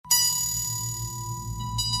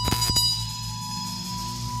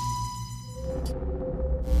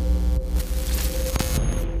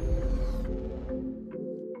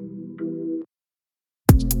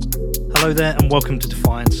Hello there and welcome to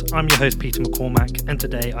Defiance. I'm your host Peter McCormack, and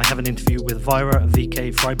today I have an interview with Vaira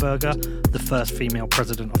VK Freiberger, the first female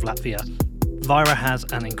president of Latvia. Vaira has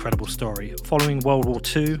an incredible story. Following World War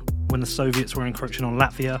II, when the Soviets were encroaching on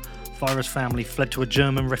Latvia, Vaira's family fled to a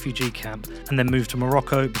German refugee camp and then moved to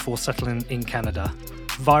Morocco before settling in Canada.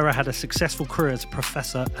 Vaira had a successful career as a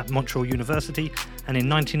professor at Montreal University, and in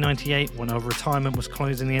 1998, when her retirement was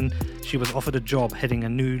closing in, she was offered a job heading a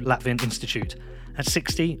new Latvian institute. At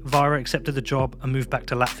 60, Vaira accepted the job and moved back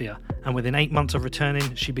to Latvia, and within 8 months of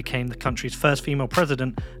returning, she became the country's first female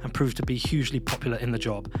president and proved to be hugely popular in the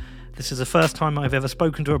job. This is the first time I've ever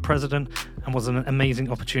spoken to a president and was an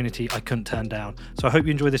amazing opportunity I couldn't turn down. So I hope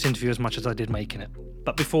you enjoy this interview as much as I did making it.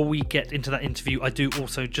 But before we get into that interview, I do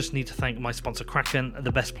also just need to thank my sponsor Kraken,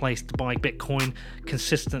 the best place to buy Bitcoin,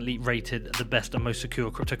 consistently rated the best and most secure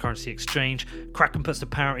cryptocurrency exchange. Kraken puts the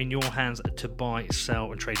power in your hands to buy,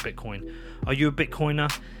 sell and trade Bitcoin. Are you a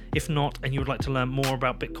Bitcoiner? If not, and you would like to learn more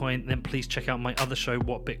about Bitcoin, then please check out my other show,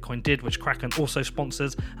 What Bitcoin Did, which Kraken also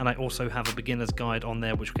sponsors, and I also have a beginner's guide on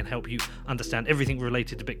there which can help you understand everything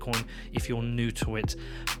related to Bitcoin if you're new to it.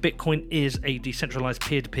 Bitcoin is a decentralized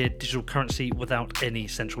peer-to-peer digital currency without any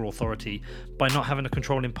central authority. By not having a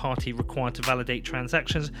controlling party required to validate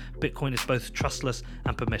transactions, Bitcoin is both trustless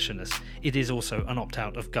and permissionless. It is also an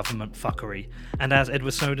opt-out of government fuckery. And as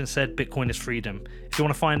Edward Snowden said, Bitcoin is freedom. If you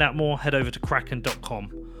want to find out more, head over to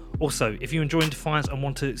kraken.com. Also, if you enjoy Defiance and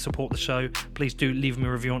want to support the show, please do leave me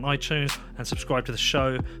a review on iTunes and subscribe to the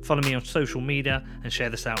show, follow me on social media and share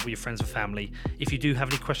this out with your friends and family. If you do have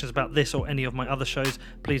any questions about this or any of my other shows,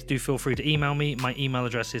 please do feel free to email me. My email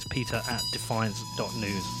address is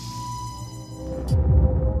peter@defiance.news.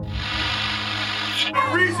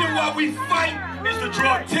 The reason why we fight is to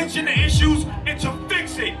draw attention to issues and to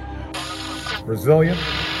fix it. Resilient,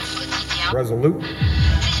 resolute,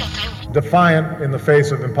 defiant in the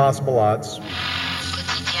face of impossible odds.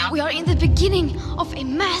 We are in the beginning of a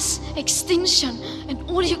mass extinction, and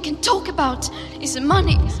all you can talk about is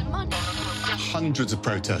money. Hundreds of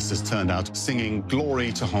protesters turned out singing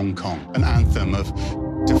Glory to Hong Kong, an anthem of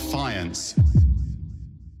defiance.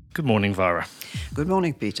 Good morning, Vaira. Good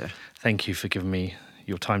morning, Peter. Thank you for giving me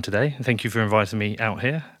your time today, and thank you for inviting me out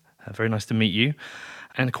here. Very nice to meet you,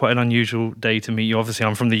 and quite an unusual day to meet you. Obviously,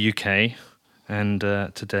 I'm from the UK, and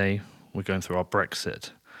today we're going through our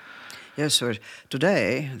Brexit. Yes, sir.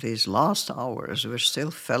 Today, these last hours, we're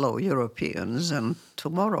still fellow Europeans, and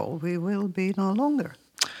tomorrow we will be no longer.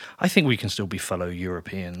 I think we can still be fellow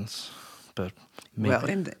Europeans, but maybe. Well,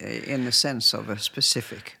 in the sense of a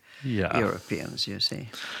specific Europeans, you see.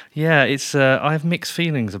 Yeah, it's. I have mixed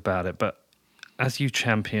feelings about it, but as you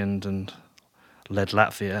championed and led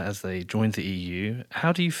Latvia as they joined the EU,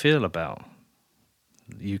 how do you feel about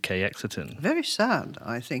UK exiting? Very sad.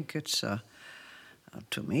 I think it's,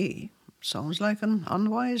 to me, sounds like an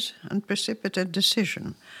unwise and precipitate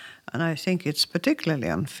decision. And I think it's particularly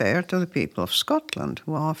unfair to the people of Scotland,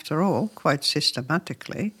 who, after all, quite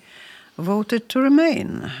systematically voted to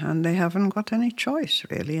remain. And they haven't got any choice,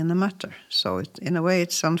 really, in the matter. So, in a way,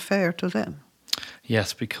 it's unfair to them.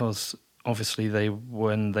 Yes, because obviously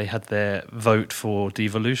when they had their vote for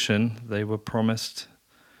devolution, they were promised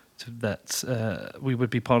that we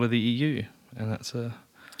would be part of the EU, and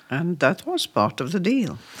and that was part of the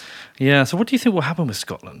deal. Yeah, so what do you think will happen with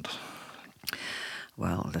Scotland?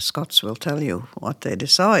 Well, the Scots will tell you what they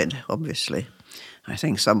decide, obviously. I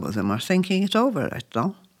think some of them are thinking it over right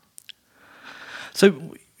now.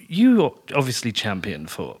 So you obviously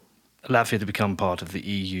championed for Latvia to become part of the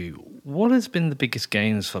EU. What has been the biggest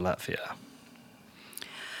gains for Latvia?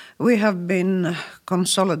 We have been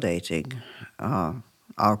consolidating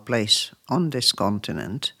our place on this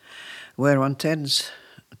continent, where one tends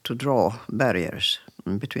to draw barriers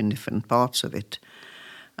between different parts of it.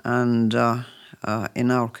 And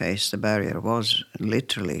in our case, the barrier was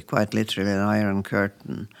quite literally, an iron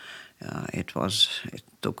curtain. It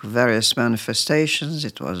took various manifestations.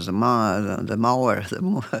 It was the Mauer,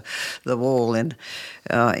 the wall in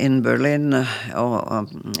Berlin.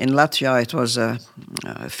 In Latvia, it was a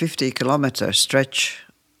 50-kilometer stretch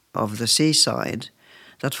of the seaside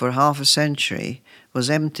that for half a century was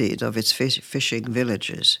emptied of its fishing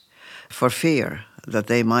villages for fear that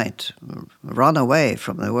they might run away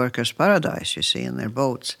from the workers' paradise, you see, in their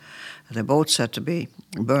boats. The boats had to be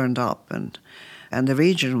burned up, and the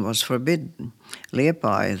region was forbidden.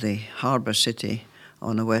 Liepaja, the harbour city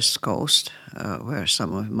on the west coast, where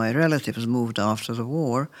some of my relatives moved after the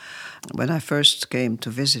war. When I first came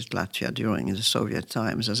to visit Latvia during the Soviet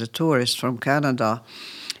times as a tourist from Canada,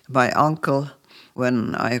 my uncle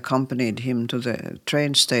When I accompanied him to the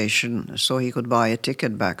train station so he could buy a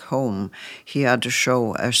ticket back home, he had to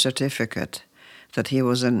show a certificate that he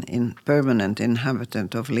was a permanent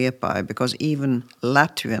inhabitant of Liepāja, because even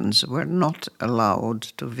Latvians were not allowed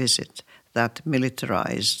to visit that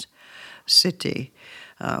militarized city,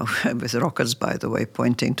 with rockets, by the way,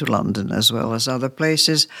 pointing to London as well as other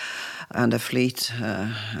places, and a fleet,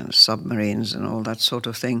 and submarines and all that sort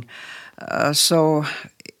of thing. So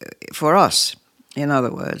for us, in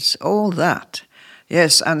other words, all that,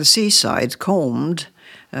 yes, and the seaside combed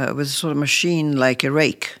with a sort of machine like a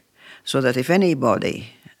rake, so that if anybody,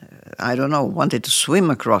 I don't know, wanted to swim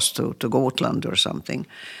across to Gotland or something,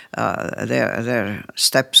 their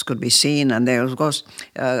steps could be seen, and there was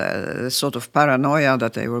the sort of paranoia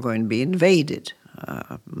that they were going to be invaded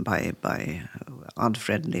by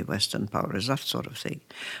unfriendly Western powers, that sort of thing.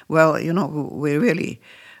 Well, we really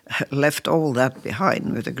left all that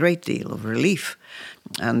behind with a great deal of relief,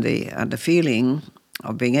 and the feeling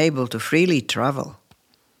of being able to freely travel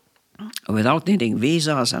without needing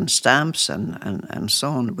visas and stamps and so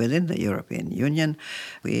on within the European Union.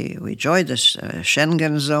 We joined the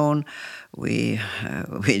Schengen zone. We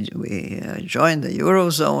joined the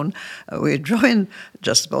Eurozone. We joined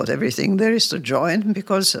just about everything there is to join,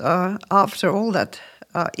 because after all that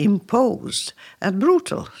imposed and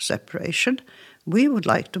brutal separation, we would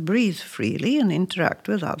like to breathe freely and interact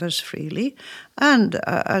with others freely, and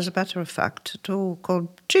as a matter of fact, to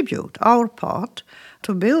contribute our part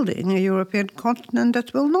to building a European continent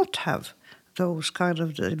that will not have those kind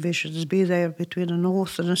of divisions, be they between the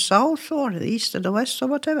north and the south, or the east and the west, or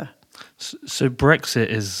whatever. So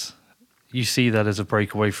Brexit you see that as a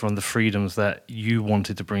breakaway from the freedoms that you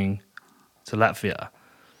wanted to bring to Latvia?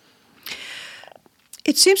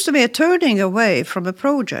 It seems to be a turning away from a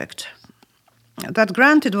project that,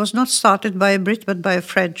 granted, was not started by a Brit but by a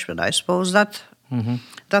Frenchman. I suppose that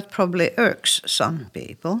probably irks some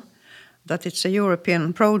people, that it's a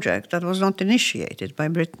European project that was not initiated by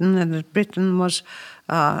Britain, and that Britain was,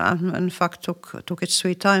 in fact, took its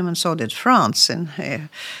sweet time, and so did France, in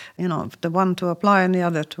the one to apply and the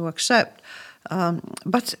other to accept.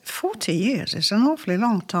 But 40 years is an awfully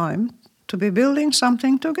long time to be building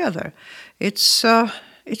something together. It's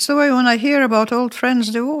the way when I hear about old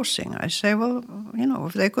friends divorcing, I say, well,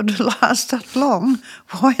 if they could last that long,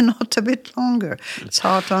 why not a bit longer? It's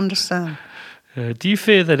hard to understand. Do you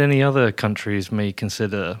fear that any other countries may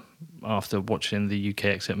consider, after watching the UK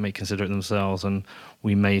exit, may consider it themselves, and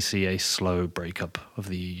we may see a slow breakup of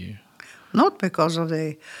the EU? Not because of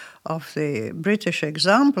the British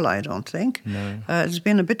example, I don't think. No. It's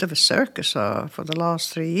been a bit of a circus for the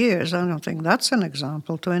last 3 years. I don't think that's an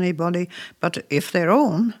example to anybody. But if their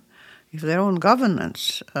own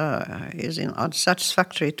governance is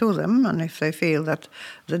unsatisfactory to them, and if they feel that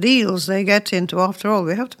the deals they get into, after all,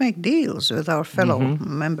 we have to make deals with our fellow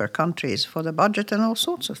member countries for the budget and all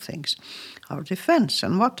sorts of things, our defense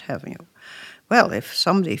and what have you. Well, if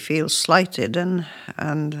somebody feels slighted and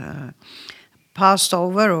passed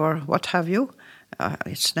over or what have you,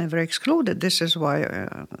 it's never excluded. This is why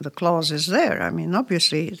the clause is there. I mean,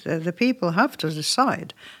 obviously, the people have to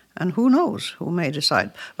decide. And who knows who may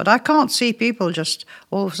decide. But I can't see people just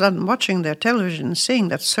all of a sudden watching their television and seeing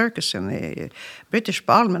that circus in the British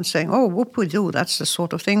Parliament saying, oh, whoop-we-do, that's the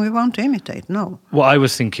sort of thing we want to imitate. No. Well, I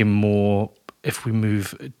was thinking more, if we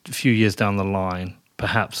move a few years down the line,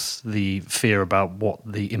 perhaps the fear about what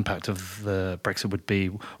the impact of the Brexit would be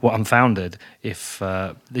were unfounded. If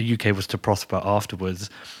the UK was to prosper afterwards,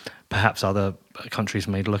 perhaps other countries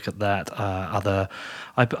may look at that.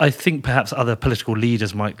 I think perhaps other political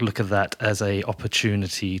leaders might look at that as an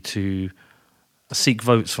opportunity to seek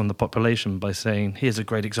votes from the population by saying, here's a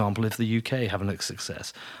great example of the UK having a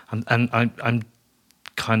success. And I'm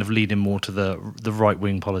kind of leading more to the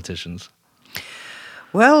right-wing politicians.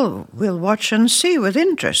 Well, we'll watch and see with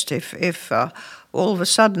interest if all of a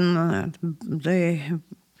sudden the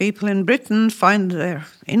people in Britain find their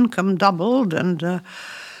income doubled and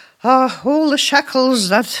all the shackles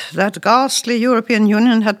that ghastly European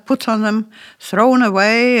Union had put on them thrown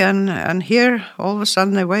away, and here all of a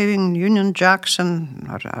sudden they're waving Union Jacks and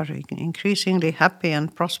are increasingly happy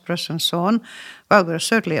and prosperous and so on. Well, we'll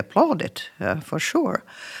certainly applaud it for sure.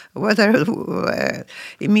 Whether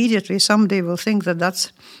immediately somebody will think that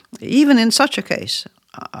that's, even in such a case,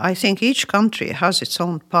 I think each country has its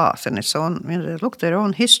own path and its own, they look their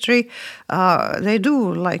own history. They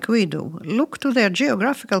do, like we do, look to their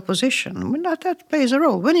geographical position. That plays a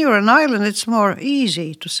role. When you're an island, it's more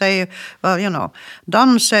easy to say, well,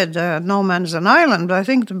 Dunn said no man's an island, but I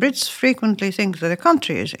think the Brits frequently think that a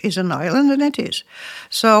country is an island, and it is.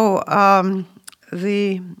 So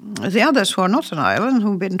the others who are not an island,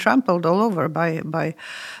 who've been trampled all over by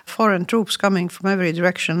foreign troops coming from every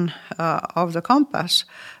direction of the compass,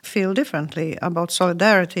 feel differently about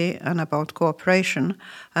solidarity and about cooperation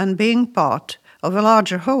and being part of a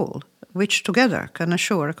larger whole, which together can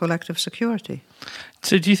assure a collective security.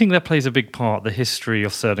 So do you think that plays a big part, the history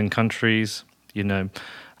of certain countries? You know,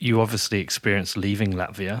 you obviously experienced leaving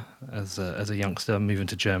Latvia as a youngster, moving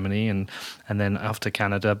to Germany and then after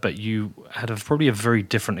Canada, but you had probably a very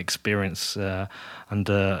different experience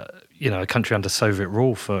under, a country under Soviet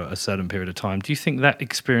rule for a certain period of time. Do you think that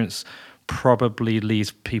experience probably leads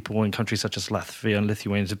people in countries such as Latvia and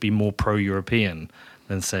Lithuania to be more pro-European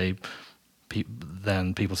than, say,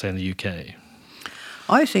 people say in the UK?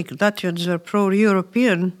 I think Latvians are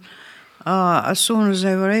pro-European as soon as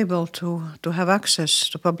they were able to have access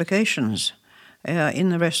to publications in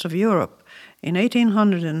the rest of Europe. In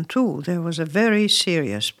 1802, there was a very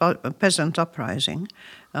serious peasant uprising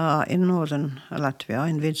in northern Latvia,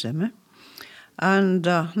 in Vidzeme, and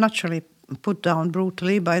naturally put down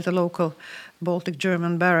brutally by the local Baltic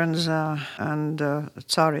German barons and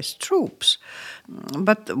Tsarist troops.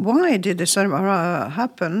 But why did this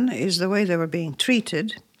happen is the way they were being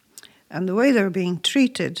treated. And the way they were being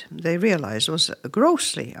treated, they realized, was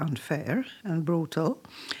grossly unfair and brutal.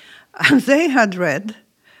 And they had read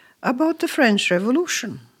about the French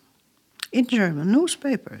Revolution in German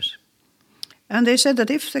newspapers. And they said that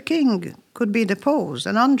if the king could be deposed,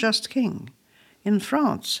 an unjust king in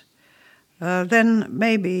France, then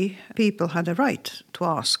maybe people had a right to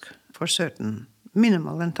ask for certain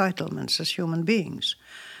minimal entitlements as human beings.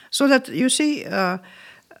 So that, you see,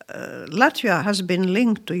 Latvia has been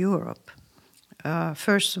linked to Europe,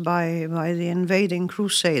 first by the invading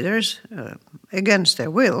crusaders, against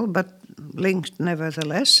their will, but linked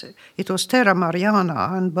nevertheless. It was Terra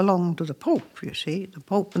Mariana and belonged to the Pope, you see, the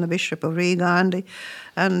Pope and the Bishop of Riga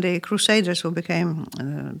and the crusaders who became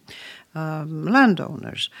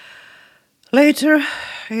landowners. Later,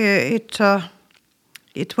 it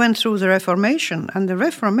went through the Reformation, and the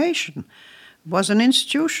Reformation was an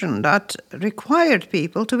institution that required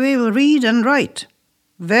people to be able to read and write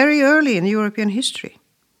very early in European history.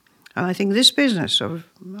 And I think this business of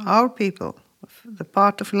our people, the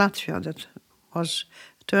part of Latvia that was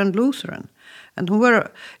turned Lutheran, and who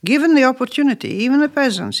were given the opportunity, even the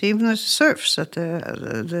peasants, even the serfs at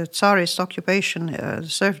the Tsarist occupation, the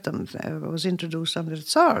serfdom was introduced under the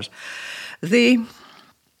Tsars, the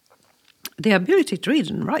ability to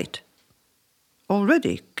read and write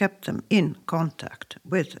already kept them in contact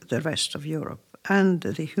with the rest of Europe and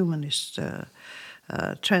the humanist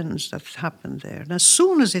trends that happened there. And as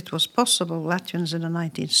soon as it was possible, Latvians in the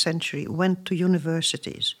 19th century went to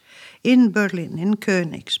universities in Berlin, in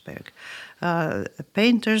Königsberg.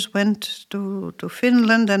 Painters went to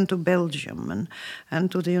Finland and to Belgium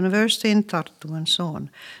and to the university in Tartu and so on.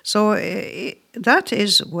 So that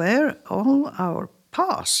is where all our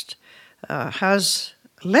past has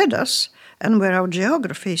led us and where our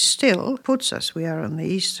geography still puts us. We are on the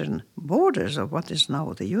eastern borders of what is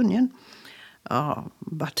now the Union,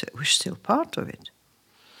 but we're still part of it.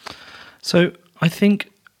 So I think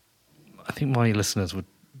my listeners would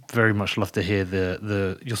very much love to hear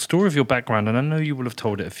your story of your background, and I know you will have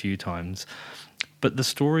told it a few times, but the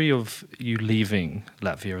story of you leaving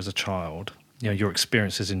Latvia as a child, your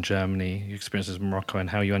experiences in Germany, your experiences in Morocco,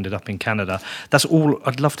 and how you ended up in Canada. That's all.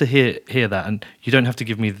 I'd love to hear that, and you don't have to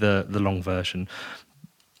give me the long version,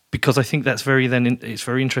 because I think it's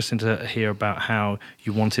very interesting to hear about how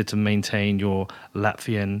you wanted to maintain your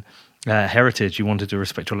Latvian heritage. You wanted to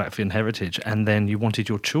respect your Latvian heritage, and then you wanted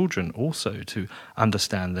your children also to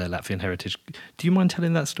understand their Latvian heritage. Do you mind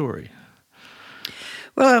telling that story?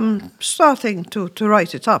 Well, I'm starting to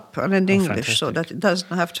write it up and in English, fantastic. so that it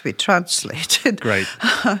doesn't have to be translated. Great.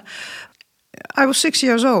 I was 6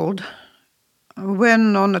 years old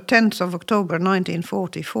when, on the 10th of October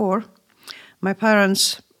 1944, my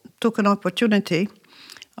parents took an opportunity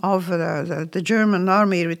of the German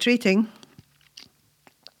army retreating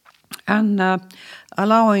and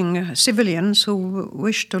allowing civilians who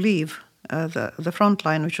wished to leave the front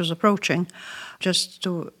line, which was approaching, just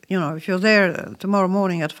to, if you're there tomorrow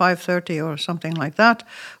morning at 5:30 or something like that,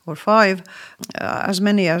 or 5, as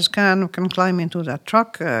many as can climb into that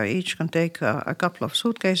truck. Each can take a couple of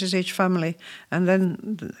suitcases, each family, and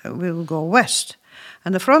then we will go west.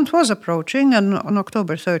 And the front was approaching, and on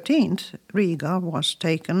October 13th, Riga was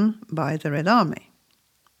taken by the Red Army.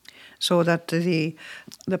 So that the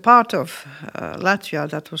part of Latvia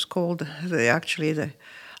that was called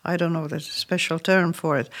I don't know the special term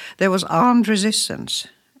for it, there was armed resistance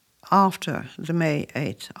after the May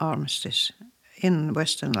 8th armistice in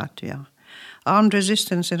Western Latvia. armed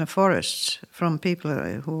resistance in the forests from people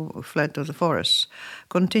who fled to the forests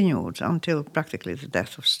continued until practically the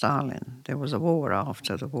death of Stalin. There was a war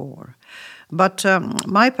after the war. But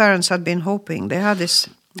my parents had been hoping, they had this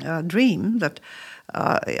dream that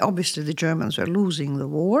obviously the Germans were losing the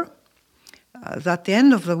war, that the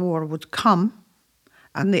end of the war would come,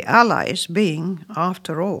 and the Allies, being,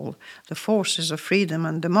 after all, the forces of freedom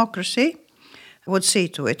and democracy, would see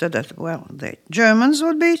to it that, well, the Germans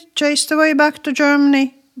would be chased away back to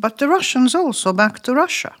Germany, but the Russians also back to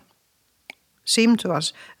Russia. Seemed to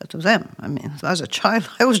us, to them. I mean, as a child,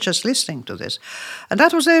 I was just listening to this. And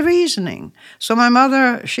that was their reasoning. So my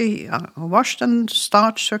mother, she washed and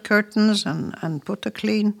starched her curtains and put a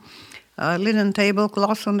clean linen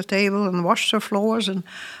tablecloth on the table and washed her floors and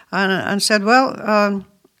said, well,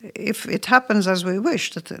 if it happens as we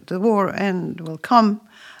wish, that the war end will come,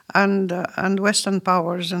 and Western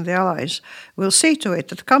powers and the Allies will see to it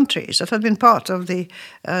that countries that had been part of the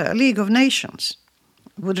League of Nations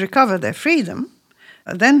would recover their freedom,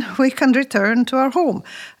 then we can return to our home.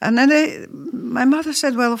 And then my mother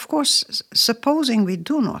said, well, of course, supposing we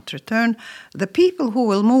do not return, the people who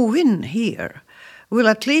will move in here will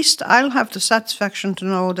at least, I'll have the satisfaction to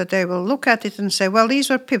know that they will look at it and say, well, these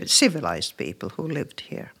were civilized people who lived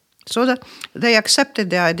here. So that they accepted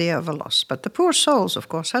the idea of a loss. But the poor souls, of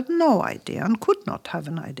course, had no idea and could not have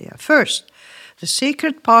an idea. First, the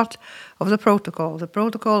secret part of the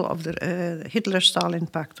protocol of the Hitler-Stalin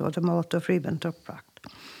Pact, or the Molotov-Ribbentrop Pact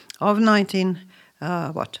of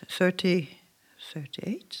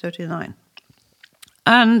 39.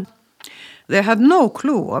 And they had no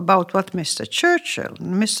clue about what Mr. Churchill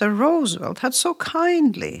and Mr. Roosevelt had so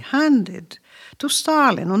kindly handed to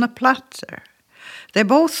Stalin on a platter. They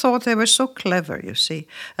both thought they were so clever, you see,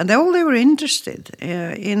 and they were interested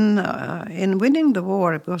in winning the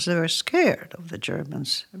war because they were scared of the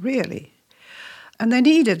Germans, really. And they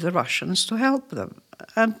needed the Russians to help them.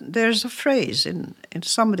 And there's a phrase in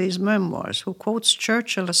somebody's memoirs who quotes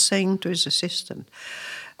Churchill as saying to his assistant,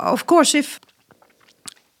 of course,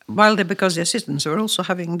 because the assistants were also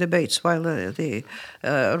having debates while the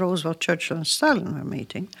Roosevelt, Churchill, and Stalin were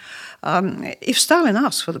meeting. If Stalin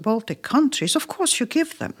asks for the Baltic countries, of course you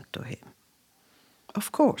give them to him.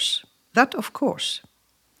 Of course. That, of course,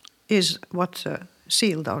 is what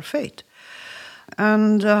sealed our fate.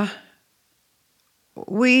 And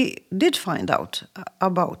we did find out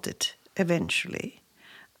about it eventually.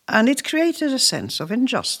 And it created a sense of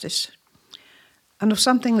injustice and of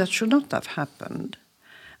something that should not have happened.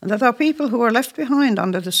 And that our people who were left behind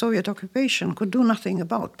under the Soviet occupation could do nothing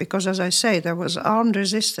about, because, as I say, there was armed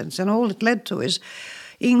resistance, and all it led to is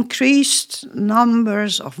increased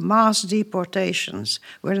numbers of mass deportations,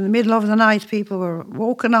 where in the middle of the night people were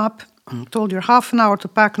woken up, told you're half an hour to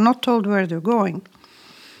pack, not told where they're going.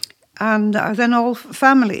 And then all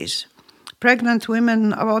families, pregnant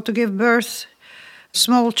women about to give birth,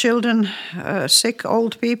 small children, sick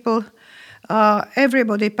old people,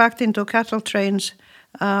 everybody packed into cattle trains,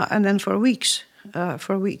 and then for weeks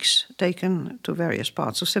taken to various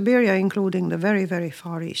parts of Siberia, including the very, very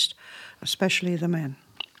far east, especially the men.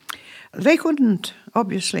 They couldn't,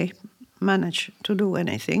 obviously, manage to do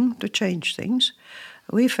anything to change things.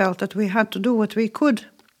 We felt that we had to do what we could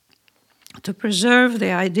to preserve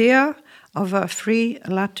the idea of a free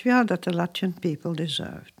Latvia that the Latvian people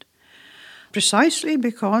deserved. Precisely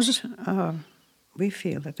because we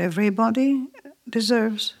feel that everybody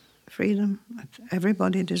deserves freedom, that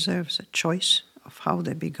everybody deserves a choice of how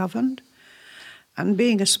they be governed. And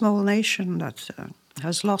being a small nation that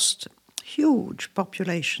has lost huge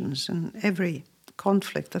populations in every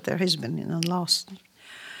conflict that there has been in the last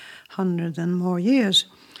 100 and more years,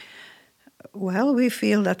 well, we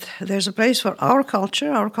feel that there's a place for our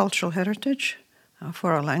culture, our cultural heritage,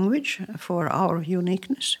 for our language, for our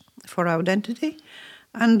uniqueness, for our identity.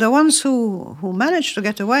 And the ones who managed to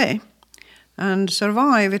get away and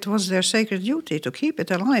survive, it was their sacred duty to keep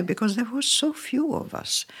it alive, because there were so few of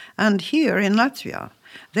us. And here in Latvia,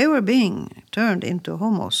 they were being turned into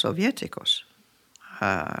Homo Sovieticus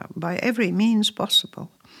by every means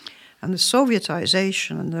possible. And the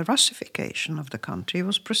Sovietization and the Russification of the country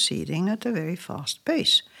was proceeding at a very fast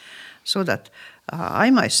pace. So that I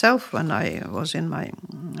myself, when I was in my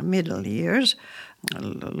middle years,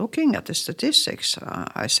 looking at the statistics,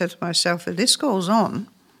 I said to myself, if this goes on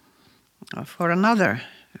for another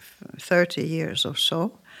 30 years or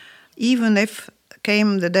so, even if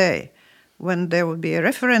came the day when there would be a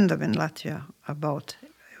referendum in Latvia about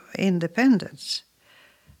independence,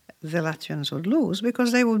 the Latvians would lose,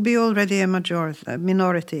 because they would be already a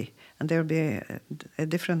minority, and there would be a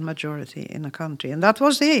different majority in the country. And that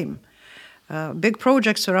was the aim. Big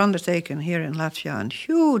projects were undertaken here in Latvia, and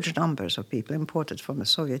huge numbers of people imported from the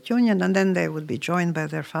Soviet Union, and then they would be joined by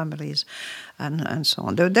their families and so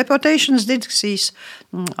on. The deportations did cease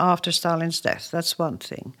after Stalin's death, that's one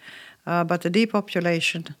thing. But the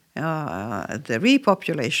depopulation, the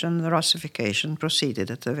repopulation, the Russification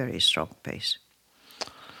proceeded at a very strong pace.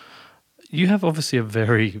 You have obviously a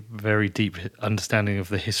very, very deep understanding of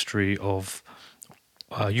the history of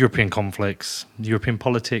European conflicts, European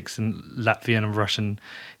politics, and Latvian and Russian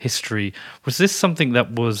history. Was this something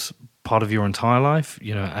that was part of your entire life?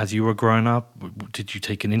 You know, as you were growing up, did you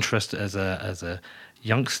take an interest as a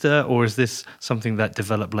youngster, or is this something that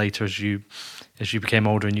developed later as you became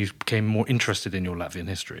older and you became more interested in your Latvian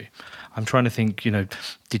history? I'm trying to think. You know,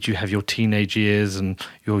 did you have your teenage years and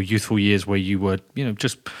your youthful years where you were, you know,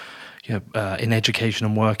 just in education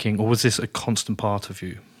and working, or was this a constant part of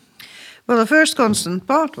you? Well, the first constant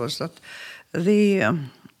part was that the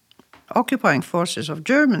occupying forces of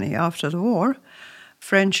Germany after the war,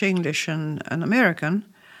 French, English, and American,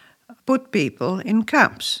 put people in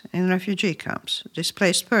camps, in refugee camps,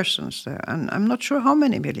 displaced persons there. And I'm not sure how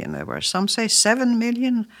many million there were. Some say 7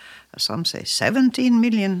 million, some say 17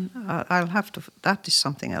 million. That is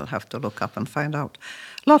something I'll have to look up and find out.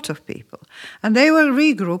 A lot of people. And they were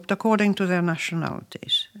regrouped according to their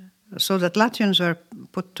nationalities, so that Latvians were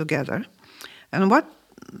put together. And what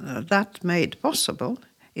that made possible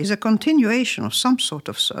is a continuation of some sort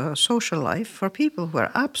of social life for people who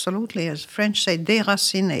are absolutely, as French say,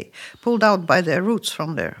 déracinés, pulled out by their roots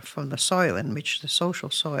from the soil in which, the social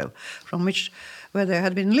soil, where they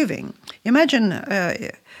had been living. Imagine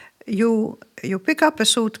you pick up a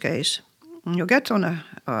suitcase, and you get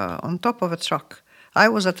on top of a truck. I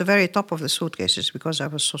was at the very top of the suitcases because I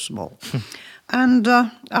was so small. And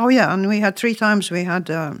and we had 3 times we had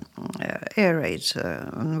air raids,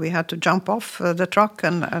 and we had to jump off the truck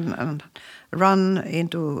and run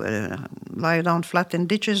into, lie down flat in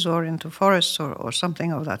ditches or into forests or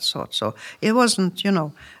something of that sort. So it wasn't,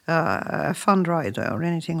 a fun ride or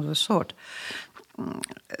anything of the sort.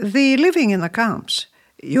 The living in the camps,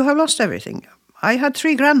 you have lost everything. I had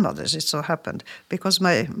 3 grandmothers, it so happened, because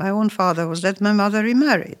my own father was dead, my mother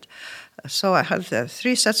remarried. So I had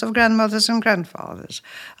 3 sets of grandmothers and grandfathers.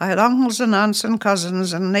 I had uncles and aunts and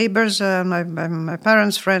cousins and neighbors, my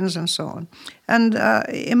parents' friends and so on. And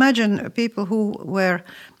imagine people who were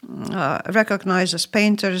recognized as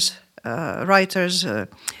painters, writers,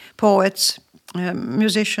 poets,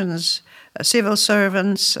 musicians, civil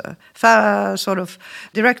servants, sort of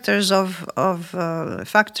directors of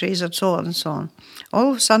factories and so on and so on.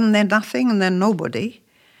 All of a sudden they're nothing and they're nobody.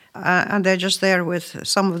 And they're just there with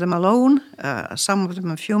some of them alone, some of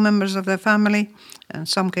them a few members of their family. In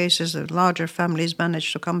some cases, the larger families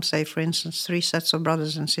managed to come, say, for instance, 3 sets of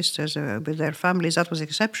brothers and sisters with their families. That was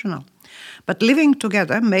exceptional. But living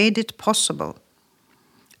together made it possible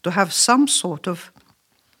to have some sort of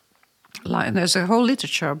line. There's a whole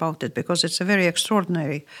literature about it because it's a very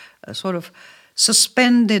extraordinary sort of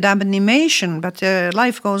suspended animation, but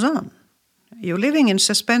life goes on. You're living in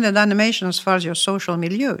suspended animation as far as your social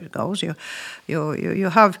milieu goes. You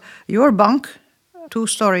have your bunk,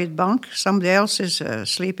 2-storied bunk. Somebody else is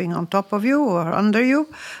sleeping on top of you or under you,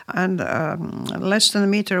 and less than a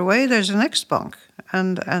meter away there's the next bunk.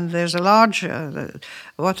 And there's a large,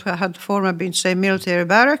 what had formerly been, say, military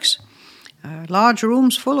barracks, large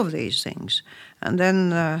rooms full of these things. And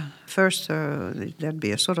then first there'd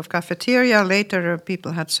be a sort of cafeteria. Later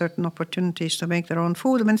people had certain opportunities to make their own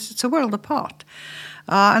food. I mean, it's a world apart.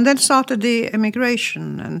 And then started the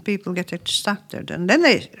immigration and people get started. And then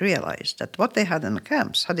they realized that what they had in the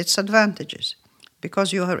camps had its advantages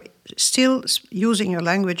because you are still using your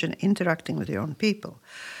language and interacting with your own people.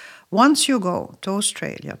 Once you go to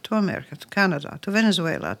Australia, to America, to Canada, to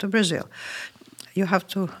Venezuela, to Brazil, you have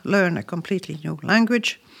to learn a completely new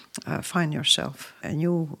language, find yourself a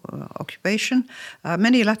new occupation.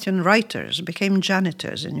 Many Latvian writers became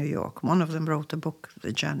janitors in New York. One of them wrote a book,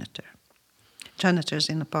 The Janitor. Janitors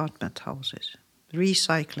in apartment houses,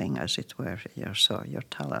 recycling, as it were, your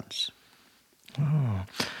talents. Oh.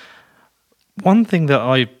 One thing that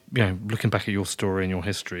looking back at your story and your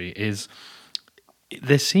history, is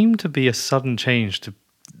there seemed to be a sudden change to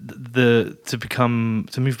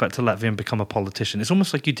move back to Latvia and become a politician. It's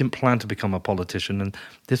almost like you didn't plan to become a politician, and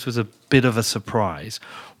this was a bit of a surprise.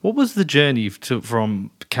 What was the journey from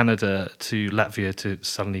Canada to Latvia to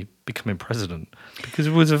suddenly becoming president? Because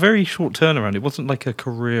it was a very short turnaround. It wasn't like a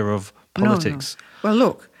career of politics. No. Well,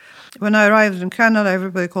 look, when I arrived in Canada,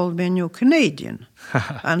 everybody called me a new Canadian.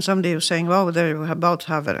 And somebody was saying, well, they were about to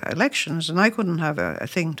have elections, and I couldn't have a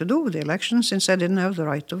thing to do with the elections since I didn't have the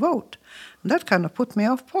right to vote. And that kind of put me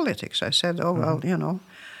off politics. I said, oh, well, you know,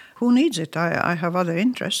 who needs it? I have other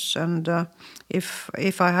interests, and if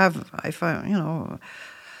I you know,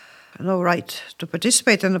 no right to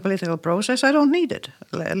participate in the political process, I don't need it.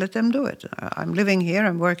 Let them do it. I'm living here,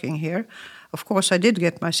 I'm working here. Of course, I did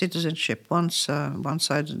get my citizenship once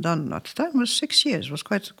I'd done, at the time it was 6 years, it was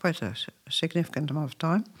quite a significant amount of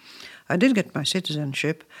time. I did get my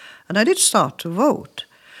citizenship, and I did start to vote.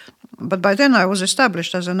 But by then I was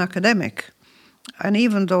established as an academic, and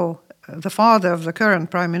even though the father of the current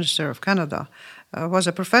Prime Minister of Canada was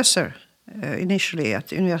a professor initially at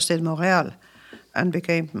the Université de Montréal, and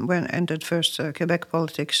entered first Quebec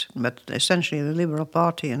politics, but essentially the Liberal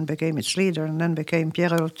Party, and became its leader, and then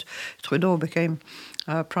Pierre Trudeau became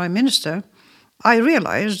Prime Minister, I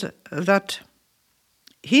realized that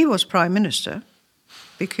he was Prime Minister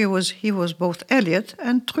because he was both Elliott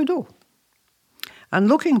and Trudeau. And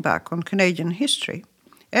looking back on Canadian history,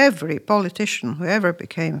 every politician who ever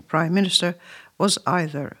became a Prime Minister was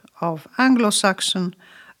either of Anglo-Saxon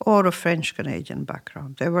or a French-Canadian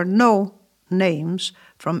background. There were no names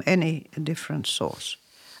from any different source.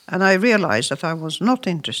 And I realized that I was not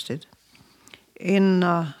interested in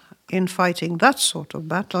fighting that sort of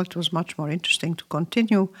battle. It was much more interesting to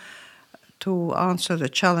continue to answer the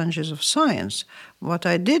challenges of science. What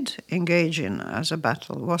I did engage in as a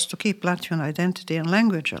battle was to keep Latvian identity and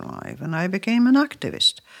language alive, and I became an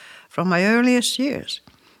activist from my earliest years.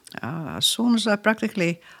 As soon as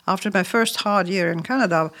after my first hard year in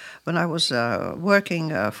Canada, when I was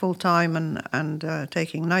working full-time and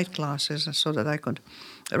taking night classes so that I could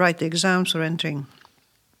write the exams for entering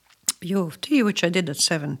U of T, which I did at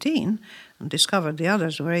 17, and discovered the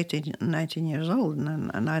others were 18, 19 years old,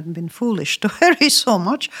 and I'd been foolish to hurry so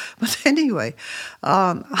much. But anyway,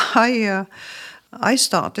 I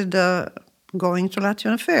started going to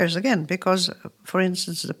Latvian affairs again, because, for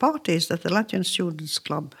instance, the parties that the Latvian Students'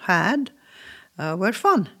 Club had were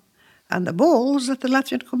fun. And the balls that the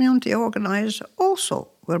Latvian community organized also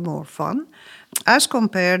were more fun, as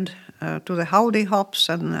compared to the howdy hops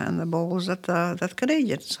and the balls that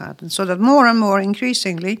Canadians had. And so that more and more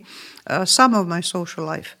increasingly, some of my social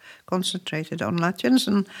life concentrated on Latvians,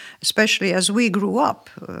 and especially as we grew up.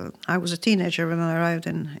 I was a teenager when I arrived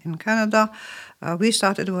in Canada. We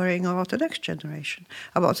started worrying about the next generation,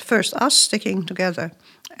 about first us sticking together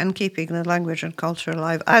and keeping the language and culture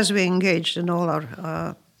alive as we engaged in all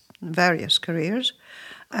our various careers.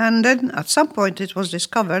 And then at some point it was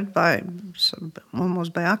discovered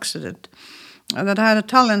almost by accident that I had a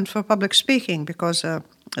talent for public speaking, because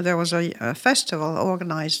there was a festival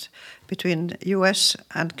organized between US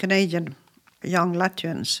and Canadian young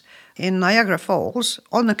Latvians in Niagara Falls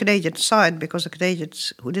on the Canadian side, because the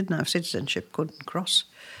Canadians who didn't have citizenship couldn't cross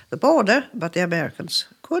the border, but the Americans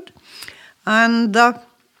could. And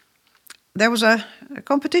there was a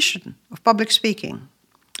competition of public speaking.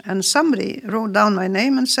 And somebody wrote down my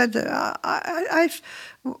name and said,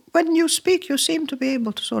 when you speak, you seem to be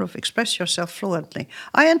able to sort of express yourself fluently.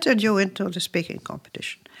 I entered you into the speaking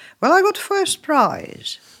competition. Well, I got first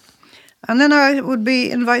prize. And then I would be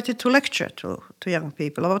invited to lecture to young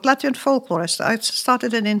people about Latvian folklore. I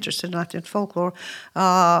started an interest in Latvian folklore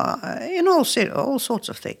in all sorts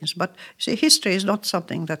of things. But you see, history is not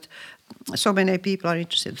something that so many people are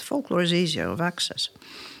interested in. Folklore is easier of access.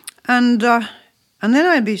 And then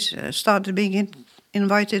I started being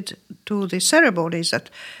invited to the ceremonies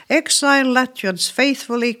that exiled Latvians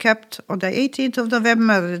faithfully kept on the 18th of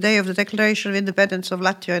November, the day of the Declaration of Independence of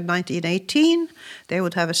Latvia in 1918. They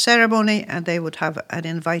would have a ceremony, and they would have an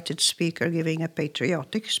invited speaker giving a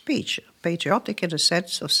patriotic speech. Patriotic in the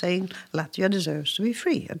sense of saying Latvia deserves to be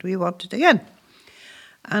free, and we want it again.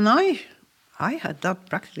 And I had done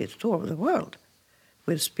practically the tour of the world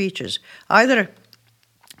with speeches, either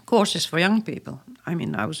courses for young people. I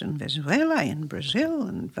mean, I was in Venezuela, in Brazil,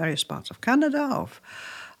 in various parts of Canada,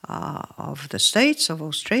 of the States, of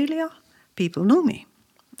Australia. People knew me.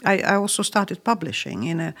 I also started publishing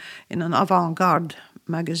in an avant-garde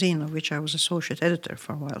magazine of which I was associate editor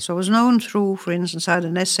for a while. So I was known through, for instance, I had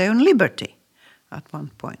an essay on liberty at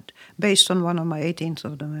one point, based on one of my 18th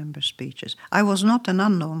of November speeches. I was not an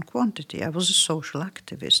unknown quantity. I was a social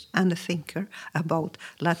activist and a thinker about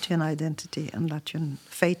Latvian identity and Latvian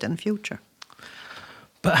fate and future.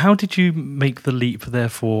 But how did you make the leap,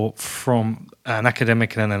 therefore, from an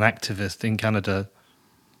academic and an activist in Canada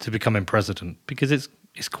to becoming president? Because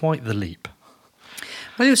it's quite the leap.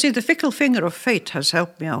 Well, you see, the fickle finger of fate has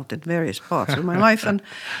helped me out in various parts of my life.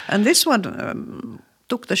 And this one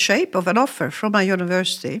took the shape of an offer from my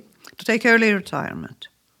university to take early retirement.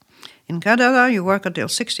 In Canada, you work until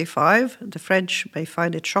 65. The French may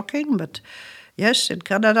find it shocking, but Yes, in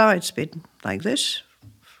Canada it's been like this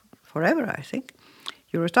forever, I think.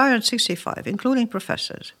 You retire at 65, including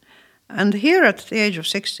professors. And here at the age of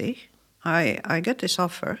 60, I get this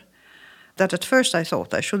offer that at first I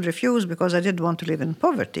thought I should refuse because I didn't want to live in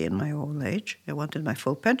poverty in my old age. I wanted my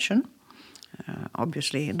full pension.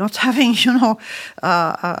 Obviously not having,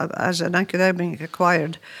 as an academic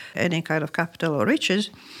acquired any kind of capital or riches,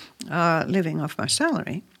 living off my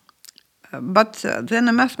salary. But then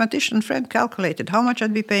a mathematician friend calculated how much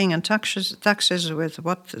I'd be paying in taxes with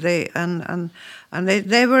what they and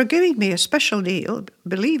they were giving me a special deal.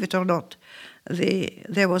 Believe it or not,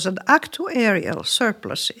 there was an actuarial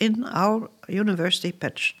surplus in our university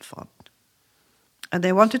pension fund, and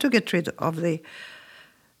they wanted to get rid of the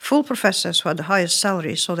full professors who had the highest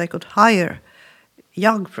salaries, so they could hire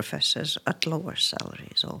young professors at lower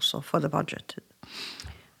salaries also for the budget.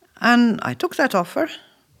 And I took that offer.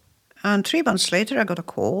 And 3 months later, I got a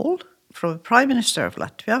call from the Prime Minister of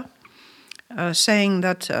Latvia saying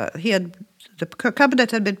that the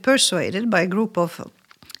cabinet had been persuaded by a group of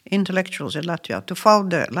intellectuals in Latvia to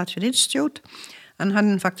found the Latvian Institute and had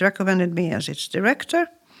in fact recommended me as its director.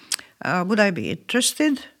 Would I be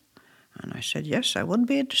interested? And I said, yes, I would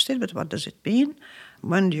be interested, but what does it mean?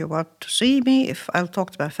 When do you want to see me? I'll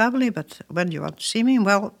talk to my family, but when do you want to see me?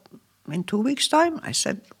 Well, in 2 weeks' time. I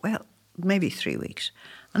said, well, maybe 3 weeks.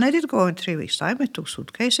 And I did go in 3 weeks' time with 2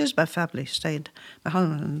 suitcases. My family stayed, my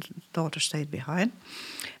husband and daughter stayed behind.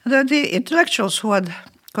 And the intellectuals who had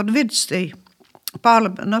convinced the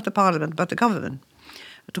parliament, not the parliament, but the government,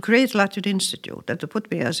 to create Latvian Institute and to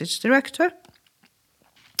put me as its director,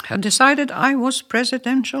 had decided I was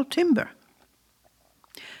presidential timber.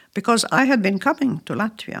 Because I had been coming to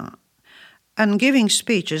Latvia and giving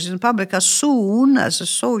speeches in public as soon as the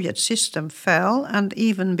Soviet system fell, and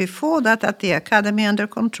even before that at the academy under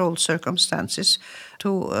controlled circumstances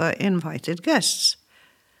to invited guests.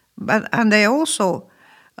 And they also,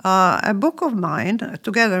 a book of mine,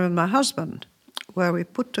 together with my husband, where we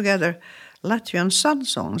put together Latvian sun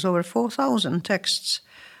songs, over 4,000 texts,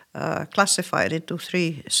 classified into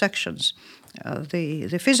 3 sections.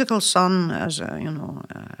 The physical sun as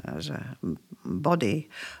a body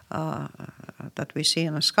that we see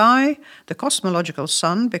in the sky, the cosmological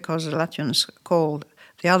sun, because the Latvians call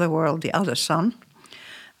the other world the other sun,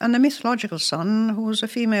 and the mythological sun, who was a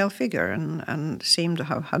female figure and seemed to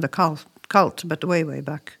have had a cult, but way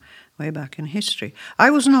back in history.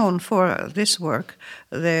 I was known for this work.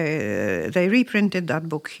 They reprinted that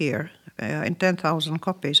book here in 10,000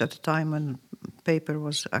 copies at the time when paper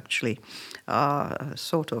was actually there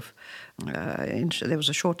was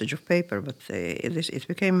a shortage of paper, but it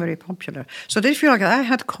became very popular. So they feel like I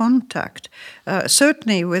had contact,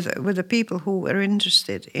 certainly with the people who were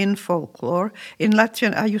interested in folklore. In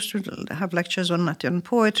Latvian, I used to have lectures on Latvian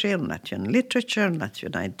poetry, on Latvian literature, on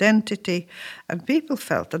Latvian identity, and people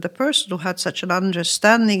felt that the person who had such an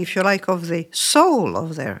understanding, if you like, of the soul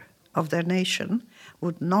of their nation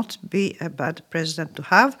would not be a bad president to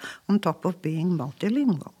have, on top of being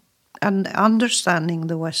multilingual and understanding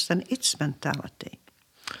the West and its mentality.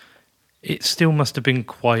 It still must have been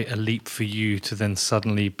quite a leap for you to then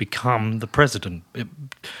suddenly become the president.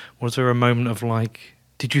 Was there a moment of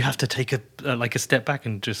did you have to take a step back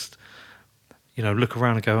and just, look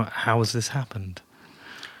around and go, how has this happened?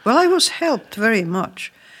 Well, I was helped very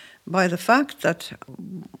much by the fact that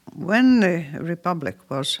when the Republic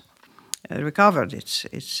was recovered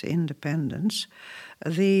its independence,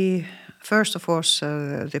 the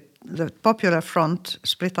Popular Front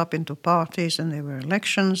split up into parties, and there were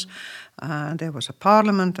elections, there was a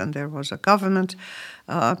parliament, and there was a government,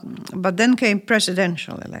 but then came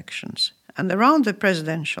presidential elections. And around the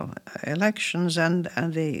presidential elections and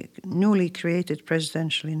the newly created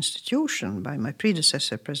presidential institution by my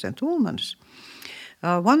predecessor, President Ulmans,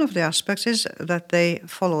 one of the aspects is that they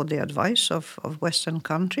followed the advice of Western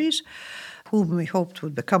countries, whom we hoped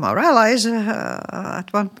would become our allies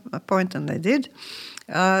at one point, and they did,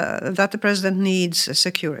 that the president needs a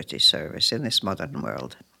security service in this modern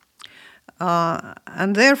world.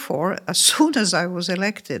 And therefore, as soon as I was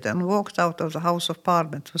elected and walked out of the House of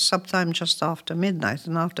Parliament, it was sometime just after midnight,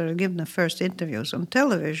 and after giving the first interviews on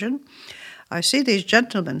television, I see these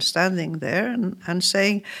gentlemen standing there and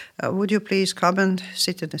saying, would you please come and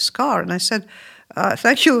sit in this car? And I said,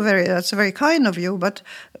 thank you, that's very kind of you, but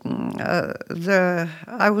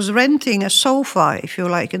I was renting a sofa, if you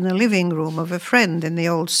like, in the living room of a friend in the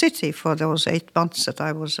old city for those 8 months that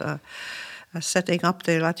I was setting up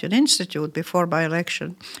the Latvian Institute before my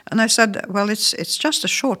election. And I said, well, it's just a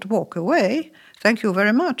short walk away. Thank you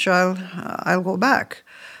very much. I'll go back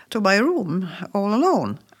to my room all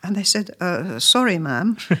alone. And they said, sorry,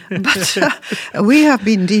 ma'am, but we have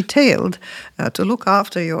been detailed to look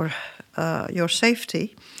after your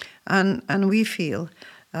safety, and we feel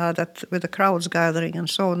that with the crowds gathering and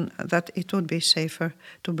so on, that it would be safer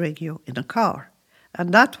to bring you in a car.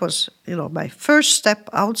 And that was, my first step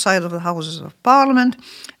outside of the Houses of Parliament.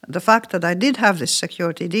 The fact that I did have this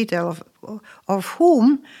security detail of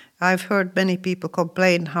whom I've heard many people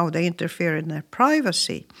complain how they interfere in their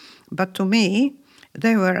privacy. But to me,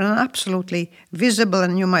 they were an absolutely visible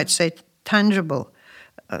and you might say tangible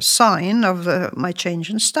sign of my change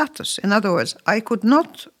in status. In other words, I could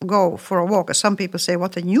not go for a walk. As some people say,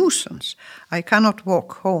 what a nuisance. I cannot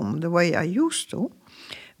walk home the way I used to.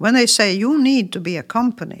 When they say you need to be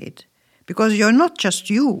accompanied, because you're not just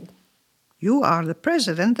you are the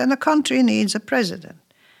president, and the country needs a president.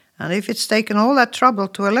 And if it's taken all that trouble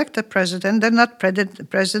to elect a president, then that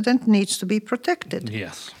president needs to be protected.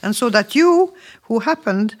 Yes. And so that you, who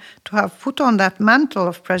happened to have put on that mantle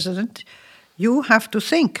of president, you have to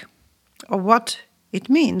think of what it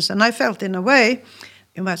means. And I felt, in a way,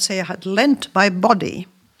 you might say I had lent my body,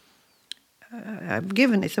 I've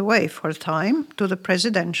given it away for a time to the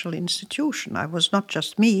presidential institution. I was not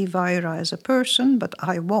just me, Vaira, as a person, but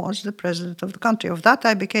I was the president of the country. Of that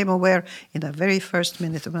I became aware in the very first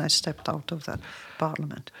minute when I stepped out of that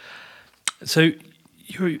parliament. So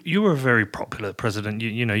you were a very popular president.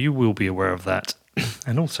 You will be aware of that.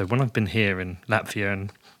 And also, when I've been here in Latvia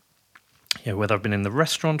and whether I've been in the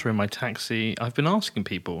restaurant or in my taxi, I've been asking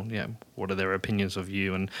people, what are their opinions of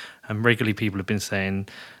you? And regularly people have been saying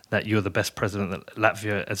that you're the best president that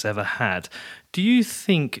Latvia has ever had. Do you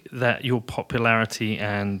think that your popularity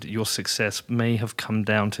and your success may have come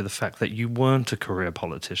down to the fact that you weren't a career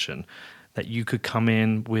politician, that you could come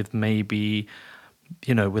in with maybe,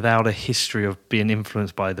 without a history of being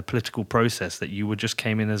influenced by the political process, that you just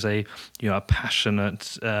came in as a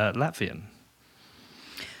passionate Latvian?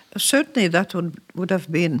 Certainly that would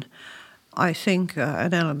have been, I think,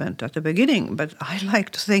 an element at the beginning, but I like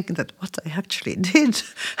to think that what I actually did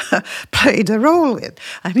played a role in.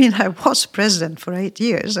 I mean, I was president for 8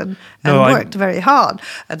 years and worked very hard,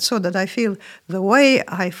 and so that I feel the way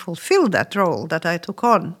I fulfilled that role that I took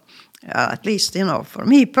on, at least, for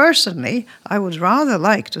me personally, I would rather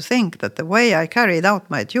like to think that the way I carried out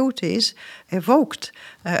my duties evoked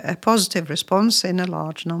a positive response in a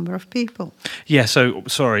large number of people. Yeah, so,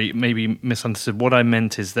 sorry, maybe misunderstood. What I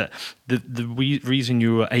meant is that the reason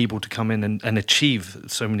you were able to come in and achieve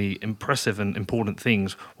so many impressive and important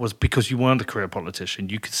things was because you weren't a career politician.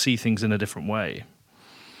 You could see things in a different way.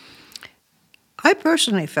 I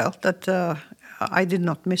personally felt that I did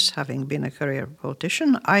not miss having been a career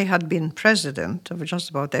politician. I had been president of just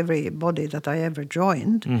about every body that I ever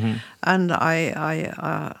joined. Mm-hmm. And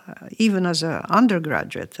I even as an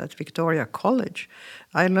undergraduate at Victoria College,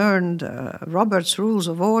 I learned Robert's Rules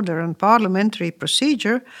of Order and Parliamentary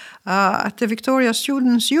Procedure at the Victoria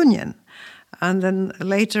Students' Union. And then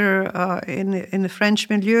later in the French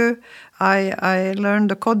milieu, I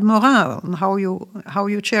learned the Code Moral and how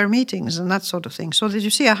you chair meetings and that sort of thing. So that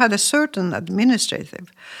you see, I had a certain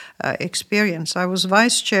administrative experience. I was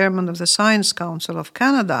vice chairman of the Science Council of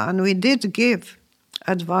Canada, and we did give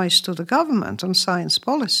advice to the government on science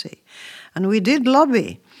policy. And we did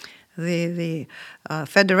lobby the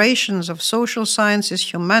federations of social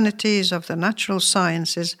sciences, humanities, of the natural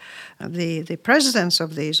sciences. The presidents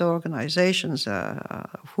of these organizations,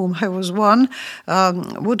 whom I was one,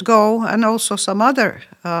 would go, and also some other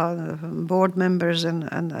board members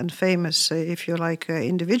and famous, if you like,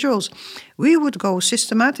 individuals. We would go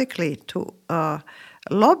systematically to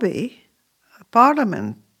lobby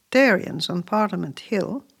parliamentarians on Parliament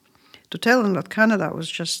Hill to tell them that Canada was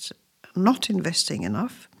just not investing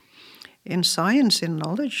enough in science, in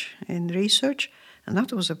knowledge, in research, and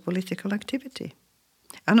that was a political activity.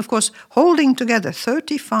 And of course, holding together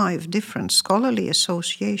 35 different scholarly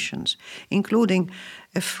associations, including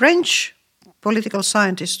a French political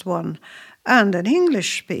scientist one and an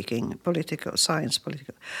English-speaking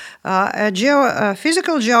a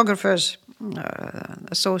physical geographers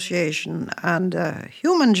association and a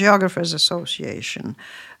human geographers association,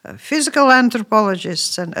 physical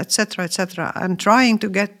anthropologists, and etc., and trying to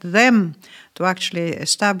get them to actually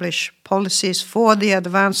establish policies for the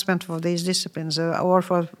advancement of these disciplines, or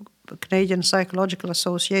for the Canadian Psychological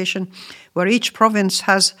Association, where each province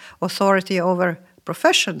has authority over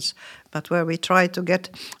professions, but where we try to get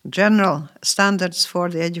general standards for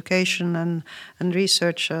the education and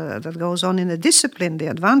research that goes on in the discipline, the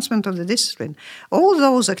advancement of the discipline. All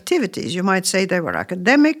those activities, you might say they were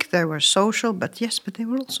academic, they were social, but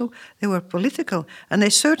they were political, and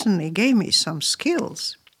they certainly gave me some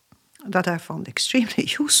skills that I found extremely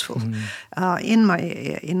useful in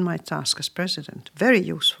my task as president. Very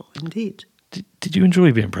useful indeed. Did you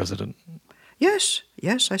enjoy being president? Yes,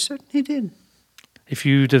 I certainly did. If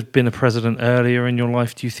you'd have been a president earlier in your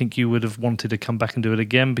life, do you think you would have wanted to come back and do it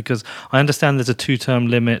again? Because I understand there's a 2-term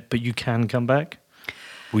limit, but you can come back.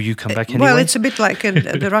 Will you come back anyway? Well, it's a bit like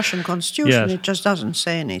the Russian constitution. Yes. It just doesn't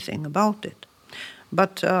say anything about it.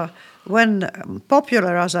 But when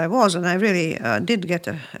popular as I was, and I really did get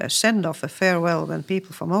a send-off, a farewell, when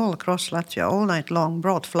people from all across Latvia all night long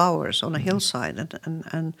brought flowers on a hillside,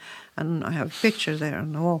 and I have a picture there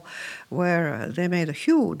on the wall where they made a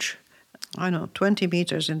huge, 20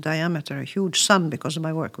 meters in diameter, a huge sun, because of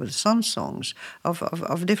my work with sun songs,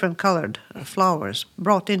 of different colored flowers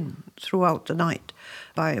brought in throughout the night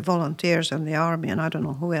by volunteers and the army and I don't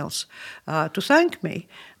know who else, to thank me.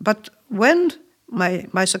 But when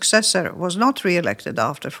my successor was not re-elected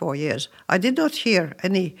after 4 years, I did not hear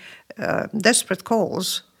any desperate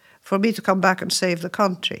calls for me to come back and save the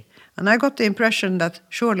country. And I got the impression that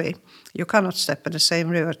surely you cannot step in the same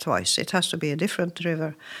river twice. It has to be a different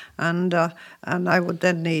river. And I would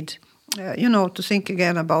then need, to think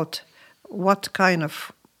again about what kind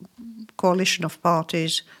of coalition of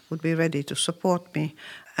parties would be ready to support me.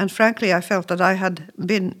 And frankly, I felt that I had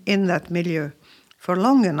been in that milieu for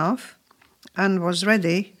long enough and was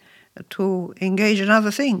ready to engage in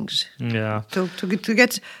other things. Yeah. To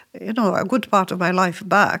get, a good part of my life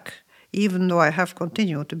back, even though I have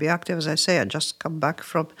continued to be active. As I say, I just come back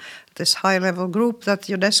from this high-level group that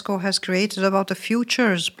UNESCO has created about the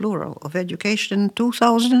futures, plural, of education in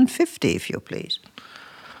 2050, if you please.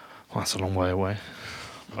 Well, that's a long way away.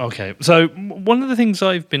 Okay, so one of the things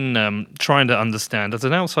I've been trying to understand as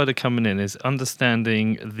an outsider coming in is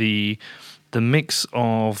understanding the mix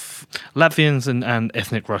of Latvians and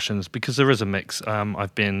ethnic Russians, because there is a mix.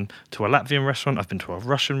 I've been to a Latvian restaurant, I've been to a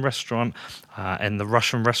Russian restaurant. In the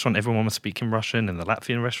Russian restaurant, everyone was speaking Russian. In the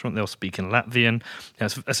Latvian restaurant, they were speaking Latvian.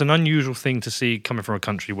 It's an unusual thing to see coming from a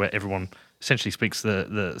country where everyone essentially speaks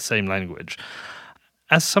the same language.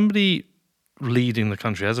 As somebody leading the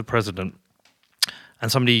country, as a president,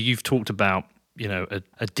 and somebody you've talked about,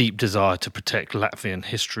 a deep desire to protect Latvian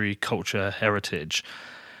history, culture, heritage.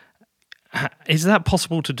 Is that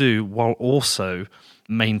possible to do while also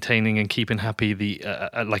maintaining and keeping happy the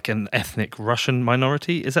like an ethnic Russian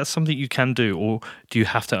minority? Is that something you can do, or do you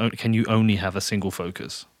have to? Can you only have a single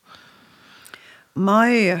focus?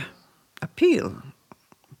 My appeal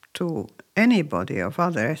to anybody of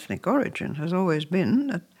other ethnic origin has always been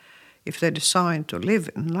that if they decide to live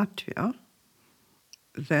in Latvia,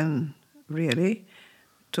 then really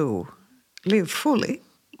to live fully,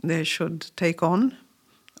 they should take on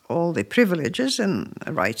all the privileges and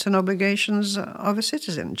rights and obligations of a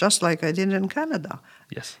citizen, just like I did in Canada.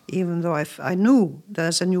 Yes. Even though I knew that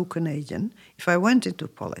as a new Canadian, if I went into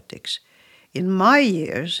politics, in my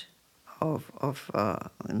years of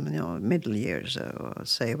middle years,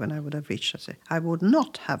 say when I would have reached, I would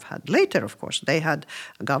not have had. Later, of course, they had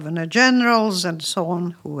governor generals and so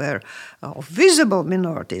on who were of visible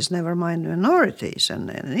minorities, never mind minorities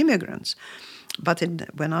and immigrants. But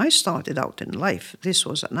when I started out in life, this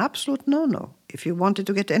was an absolute no-no. If you wanted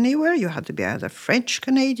to get anywhere, you had to be either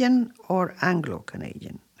French-Canadian or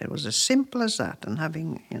Anglo-Canadian. It was as simple as that, and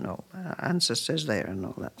having, ancestors there and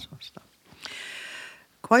all that sort of stuff.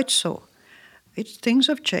 Quite so. Things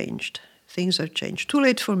have changed. Things have changed. Too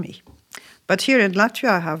late for me. But here in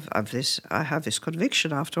Latvia, I have this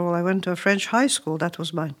conviction. After all, I went to a French high school. That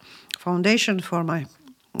was my foundation for my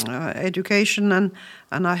education, and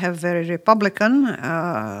I have very Republican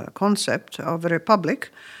concept of a republic,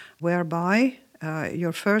 whereby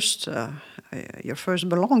your first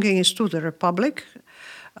belonging is to the republic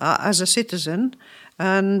as a citizen,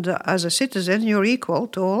 and as a citizen you're equal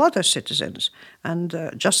to all other citizens. And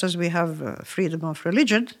just as we have freedom of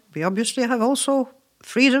religion, we obviously have also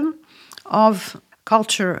freedom of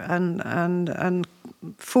culture and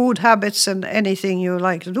food habits and anything you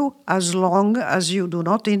like to do, as long as you do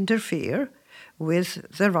not interfere with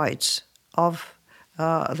the rights of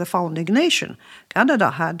the founding nation.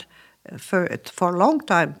 Canada had, for a long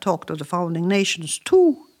time, talked to the founding nations,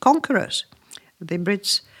 two conquerors, the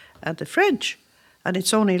Brits and the French, and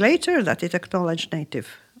it's only later that it acknowledged native,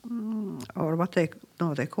 or what they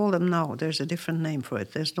call them now. There's a different name for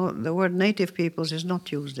it. The word native peoples is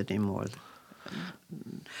not used anymore.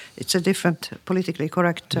 It's a different politically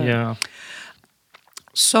correct term. Yeah.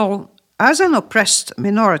 So, as an oppressed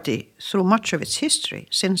minority through much of its history,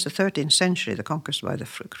 since the 13th century, the conquest by the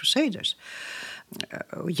Crusaders,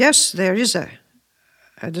 yes, there is a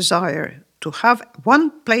desire to have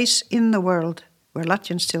one place in the world where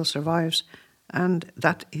Latvian still survives, And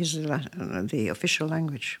that is the official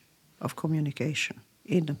language of communication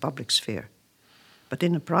in the public sphere. But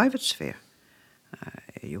in the private sphere,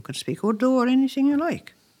 you can speak Urdu or anything you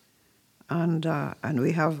like. And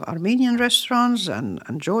we have Armenian restaurants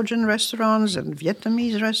and Georgian restaurants and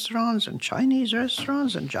Vietnamese restaurants and Chinese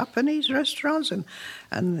restaurants and Japanese restaurants.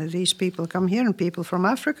 And these people come here, and people from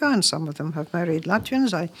Africa, and some of them have married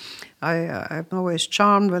Latvians. I'm always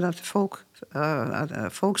charmed when at the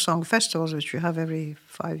folk song festivals, which we have every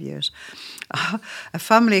 5 years, a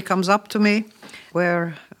family comes up to me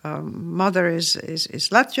where mother is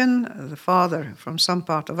Latvian, the father from some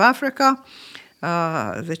part of Africa.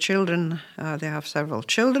 The children, they have several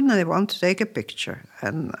children, and they want to take a picture.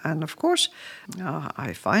 And of course,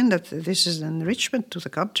 I find that this is an enrichment to the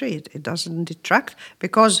country. It doesn't detract,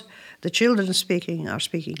 because the children are speaking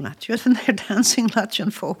Latvian, and they're dancing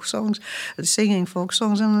Latvian folk songs, singing folk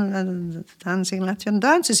songs, and dancing Latvian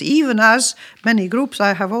dances. Even as many groups,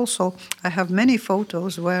 I have many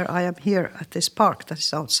photos where I am here at this park that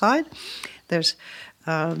is outside. There's,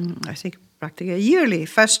 I think, practically a yearly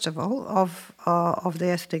festival of the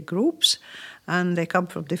ethnic groups, and they come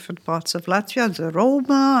from different parts of Latvia, the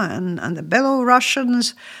Roma and the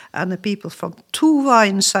Belorussians and the people from Tuva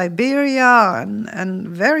in Siberia, and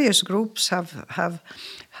various groups have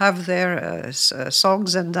their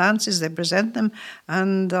songs and dances. They present them,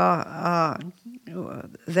 and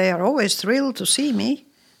they are always thrilled to see me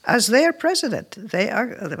as their president. They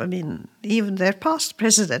are, even their past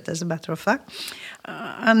president, as a matter of fact.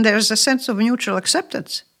 And there's a sense of mutual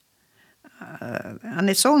acceptance. And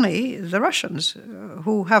it's only the Russians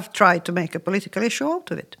who have tried to make a political issue out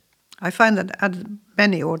of it. I find that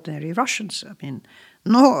many ordinary Russians,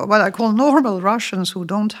 what I call normal Russians who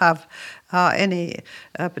don't have any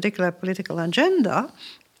particular political agenda,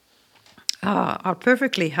 are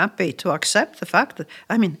perfectly happy to accept the fact that,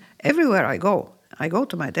 everywhere I go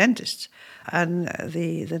to my dentist and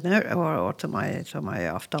or to my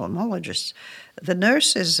ophthalmologist, the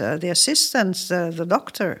nurses, the assistants, the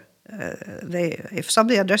doctor. If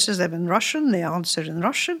somebody addresses them in Russian, they answer in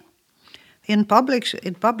Russian. In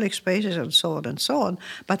public spaces and so on and so on.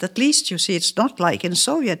 But at least you see, it's not like in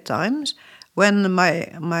Soviet times when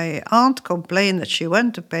my aunt complained that she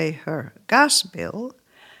went to pay her gas bill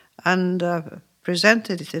and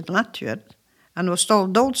presented it in Latvian, and was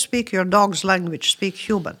told, don't speak your dog's language, speak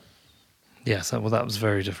human. Yes, that was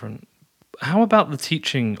very different. How about the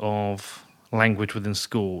teaching of language within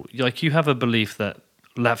school? Like, you have a belief that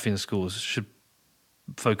Latvian schools should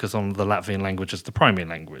focus on the Latvian language as the primary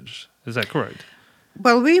language. Is that correct?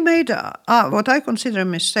 Well, we made what I consider a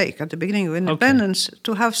mistake at the beginning of independence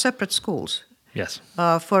to have separate schools. Yes.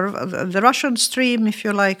 For the Russian stream, if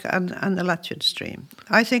you like, and the Latvian stream.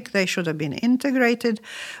 I think they should have been integrated.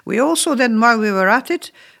 We also then, while we were at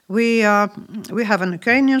it, we have an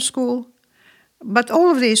Ukrainian school. But all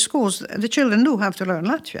of these schools, the children do have to learn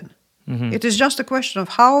Latvian. Mm-hmm. It is just a question of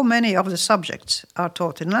how many of the subjects are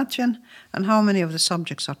taught in Latvian and how many of the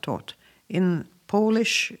subjects are taught in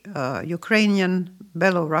Polish, Ukrainian,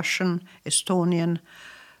 Belarusian, Estonian,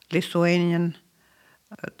 Lithuanian.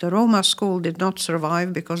 The Roma school did not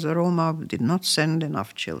survive because the Roma did not send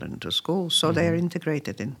enough children to school, so they are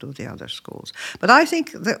integrated into the other schools. But I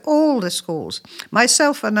think that all the schools,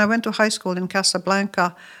 myself, when I went to high school in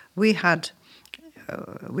Casablanca, we had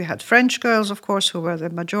French girls, of course, who were the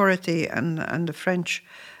majority, and the French,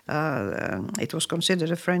 it was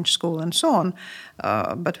considered a French school and so on.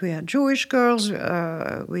 But we had Jewish girls.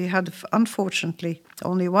 We had, unfortunately,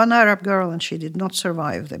 only one Arab girl, and she did not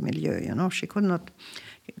survive the milieu. She could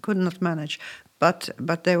not manage.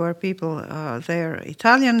 But there were people there,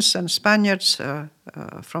 Italians and Spaniards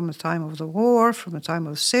from the time of the war, from the time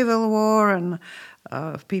of the Civil War, and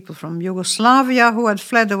people from Yugoslavia who had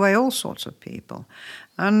fled away, all sorts of people.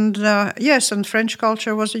 And yes, and French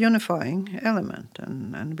culture was a unifying element.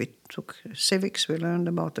 And we took civics, we learned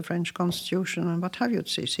about the French Constitution and what have you. It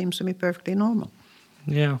seems to me perfectly normal.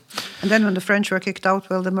 Yeah. And then when the French were kicked out,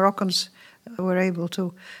 well, the Moroccans were able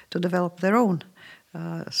to develop their own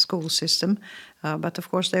school system. But of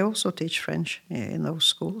course, they also teach French in those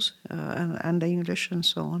schools and English and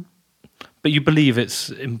so on. But you believe it's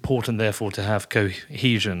important, therefore, to have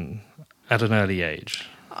cohesion at an early age?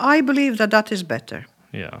 I believe that is better.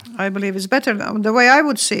 Yeah. I believe it's better. The way I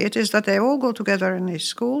would see it is that they all go together in these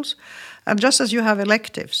schools, and just as you have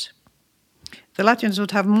electives, the Latvians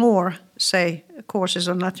would have more, say, courses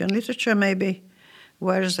on Latvian literature, maybe,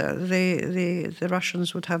 whereas the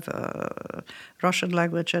Russians would have Russian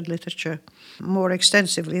language and literature more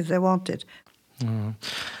extensively if they wanted.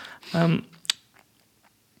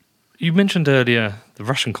 You mentioned earlier the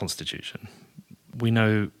Russian constitution. We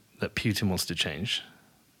know that Putin wants to change,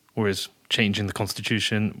 or is changing the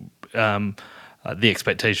constitution, the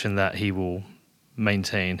expectation that he will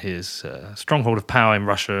maintain his stronghold of power in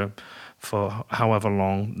Russia for however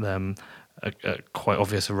long, a quite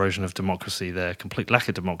obvious erosion of democracy there, complete lack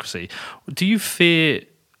of democracy. Do you fear,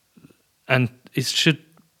 and should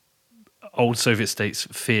old Soviet states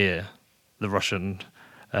fear the Russian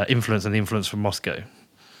influence and the influence from Moscow?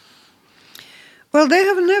 Well, they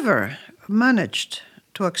have never managed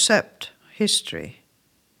to accept history,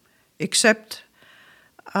 except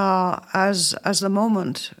as the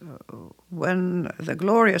moment when the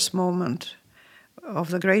glorious moment of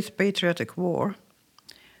the Great Patriotic War,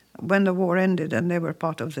 when the war ended and they were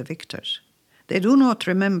part of the victors. They do not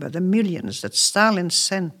remember the millions that Stalin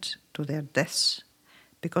sent to their deaths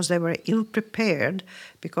because they were ill-prepared,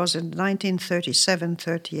 because in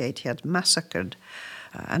 1937-38 he had massacred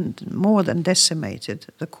and more than decimated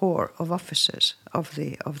the corps of officers of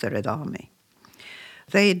the Red Army.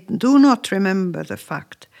 They do not remember the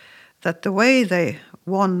fact that the way they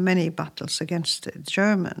won many battles against the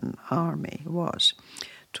German army was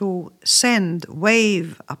to send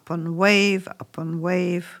wave upon wave upon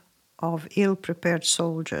wave of ill-prepared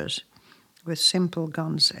soldiers with simple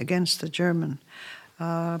guns against the German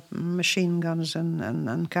machine guns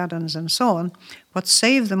and cannons and so on. What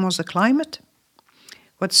saved them was the climate.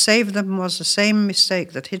 What saved them was the same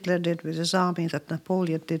mistake that Hitler did with his army, that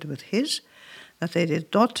Napoleon did with his, that they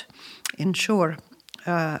did not ensure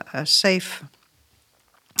a safe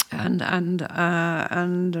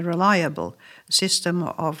and reliable system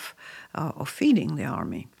of feeding the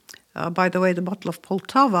army. By the way, the Battle of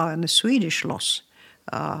Poltava and the Swedish loss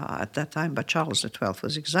at that time by Charles XII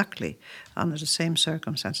was exactly under the same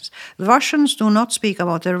circumstances. The Russians do not speak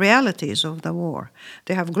about the realities of the war.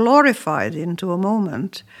 They have glorified into a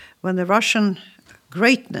moment when the Russian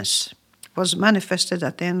greatness was manifested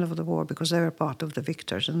at the end of the war because they were part of the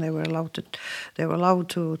victors and they were allowed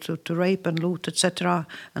to rape and loot, etc.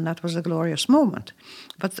 And that was a glorious moment.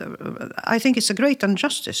 But I think it's a great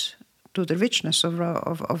injustice to the richness of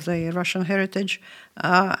the Russian heritage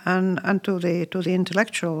and to the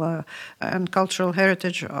intellectual and cultural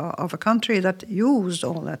heritage of a country that used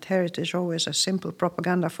all that heritage always as simple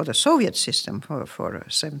propaganda for the Soviet system for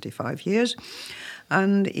 75 years,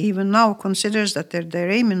 and even now considers that their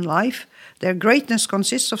aim in life, their greatness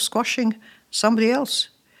consists of squashing somebody else.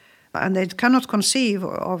 And they cannot conceive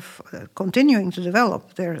of continuing to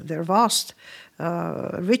develop their vast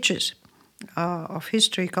riches of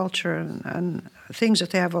history, culture, and things that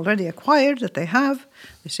they have already acquired, that they have.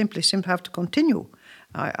 They simply have to continue.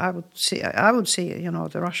 I would see,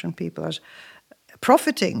 the Russian people as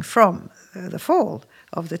profiting from the fall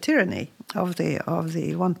of the tyranny of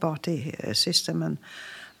the one-party system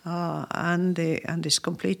and this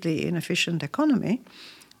completely inefficient economy,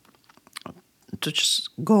 to just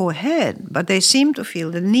go ahead. But they seem to feel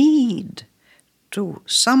the need to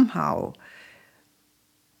somehow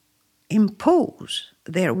impose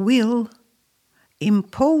their will,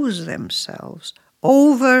 impose themselves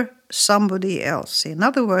over somebody else. In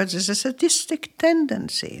other words, there's a sadistic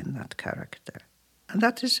tendency in that character. And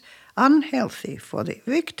that is unhealthy for the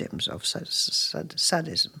victims of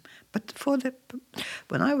sadism. But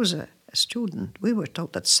when I was a student, we were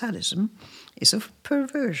taught that sadism is a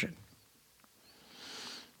perversion.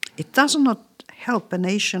 It does not help a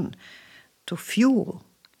nation to fuel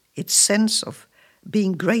its sense of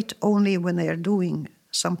being great only when they are doing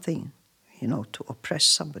something, to oppress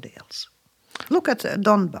somebody else. Look at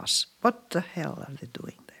Donbass. What the hell are they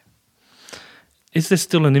doing there? Is there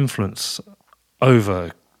still an influence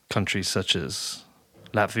over countries such as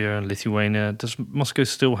Latvia and Lithuania? Does Moscow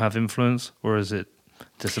still have influence, or is it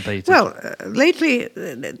dissipated? Well, lately,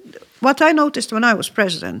 what I noticed when I was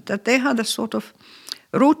president, that they had a sort of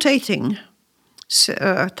rotating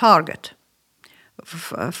target.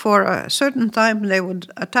 For a certain time, they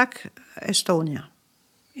would attack Estonia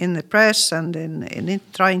in the press and in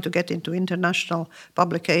trying to get into international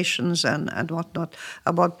publications and whatnot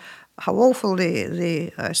about how awful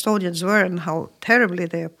the Estonians were and how terribly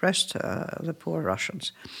they oppressed the poor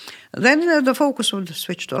Russians. Then the focus would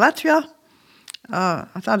switch to Latvia.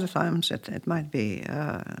 At other times, it might be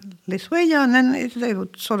Lithuania, and then they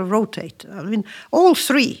would sort of rotate. I mean, all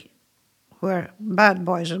three were bad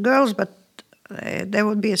boys and girls, but there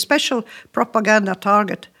would be a special propaganda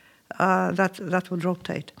target that would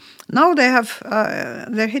rotate. Now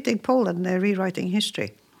they're hitting Poland, they're rewriting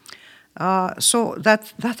history. So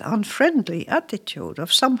that unfriendly attitude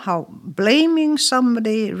of somehow blaming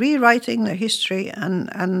somebody, rewriting the history,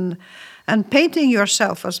 and painting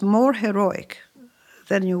yourself as more heroic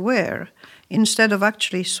than you were, instead of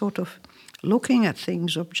actually sort of looking at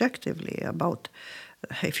things objectively about,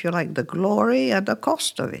 if you like, the glory and the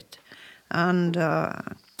cost of it. And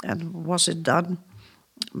was it done?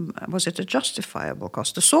 Was it a justifiable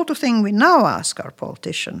cost? The sort of thing we now ask our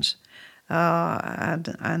politicians and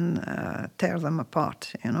tear them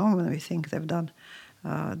apart, when we think they've done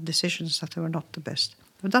decisions that were not the best.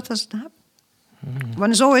 But that doesn't happen.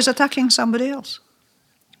 One is always attacking somebody else.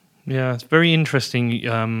 Yeah, it's very interesting.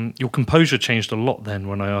 Your composure changed a lot then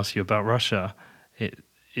when I asked you about Russia.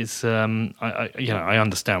 It's I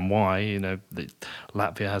understand why.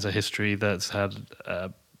 Latvia has a history that's had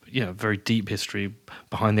very deep history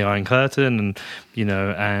behind the Iron Curtain,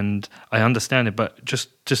 and I understand it. But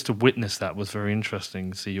just to witness that was very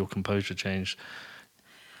interesting. See your composure change.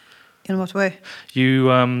 In what way?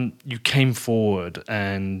 You came forward,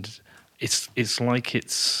 and it's like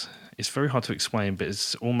it's very hard to explain, but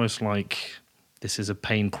it's almost like this is a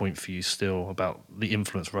pain point for you still about the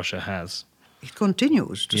influence Russia has. It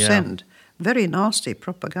continues to send very nasty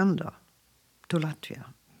propaganda to Latvia.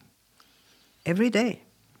 Every day.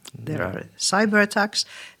 There are cyber attacks.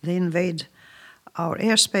 They invade our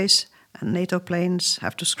airspace, and NATO planes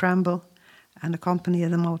have to scramble and accompany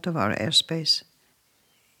them out of our airspace.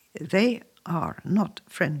 They are not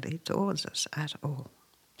friendly towards us at all.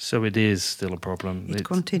 So it is still a problem. It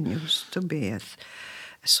continues to be a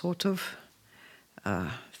sort of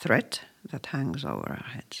threat that hangs over our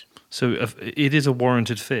heads. So it is a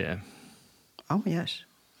warranted fear? Oh, yes.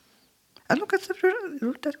 And look at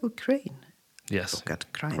Ukraine. Yes. Look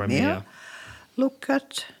at Crimea. Look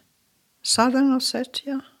at Southern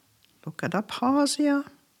Ossetia. Look at Abkhazia.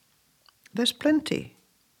 There's plenty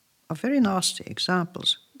of very nasty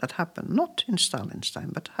examples that happen not in Stalin's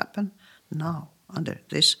time, but happen now under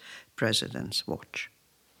this president's watch.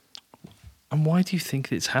 And why do you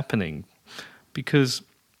think it's happening? Because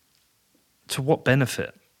to what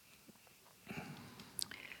benefit?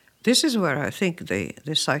 This is where I think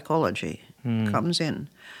the psychology comes in.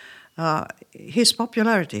 His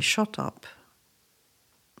popularity shot up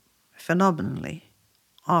phenomenally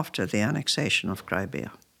after the annexation of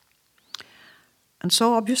Crimea. And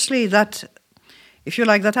so obviously that, if you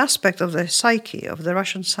like, that aspect of the psyche, of the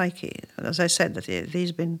Russian psyche, as I said,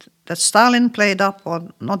 that Stalin played up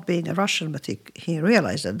on not being a Russian, but he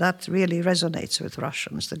realized that really resonates with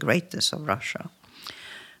Russians, the greatness of Russia.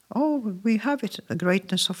 Oh, we have it, the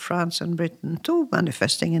greatness of France and Britain too,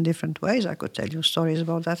 manifesting in different ways. I could tell you stories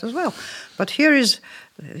about that as well. But here is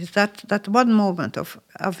that one moment of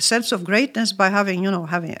sense of greatness by having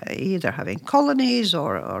colonies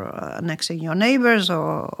or annexing your neighbors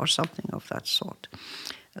or something of that sort.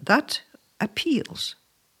 That appeals.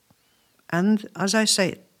 And as I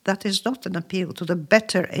say, that is not an appeal to the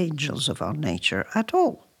better angels of our nature at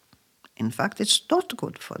all. In fact, it's not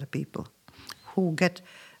good for the people who get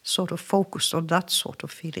sort of focused on that sort of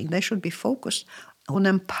feeling. They should be focused on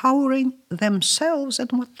empowering themselves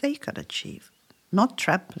and what they can achieve, not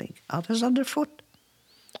trampling others underfoot.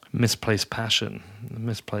 Misplaced passion,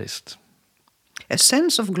 misplaced. A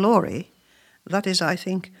sense of glory that is, I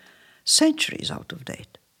think, centuries out of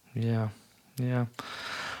date. Yeah.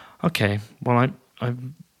 Okay, well,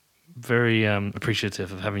 I'm very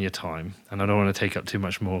appreciative of having your time, and I don't want to take up too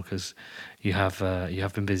much more because you have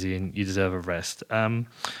been busy and you deserve a rest.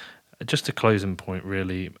 Just a closing point,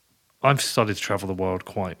 really. I've started to travel the world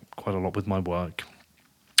quite a lot with my work.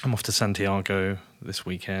 I'm off to Santiago this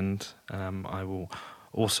weekend. I will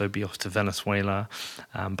also be off to Venezuela,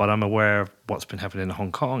 but I'm aware of what's been happening in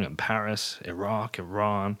Hong Kong and Paris, Iraq,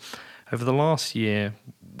 Iran. Over the last year,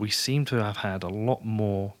 we seem to have had a lot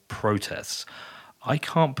more protests. I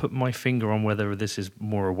can't put my finger on whether this is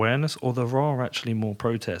more awareness or there are actually more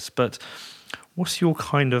protests. But what's your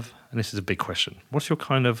kind of, and this is a big question, what's your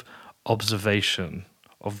kind of observation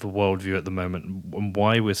of the worldview at the moment and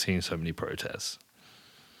why we're seeing so many protests?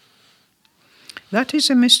 That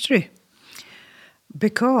is a mystery.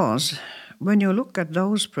 Because when you look at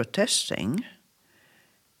those protesting,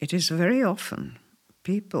 it is very often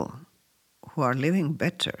people who are living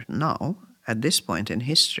better now, at this point in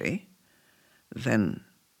history, than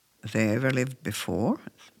they ever lived before,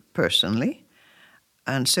 personally,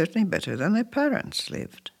 and certainly better than their parents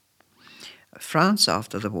lived. France,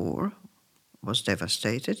 after the war, was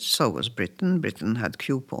devastated. So was Britain. Britain had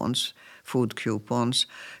coupons, food coupons,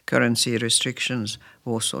 currency restrictions,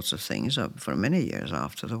 all sorts of things for many years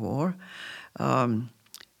after the war.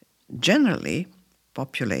 Generally,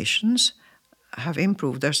 populations have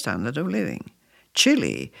improved their standard of living.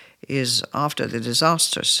 Chile is, after the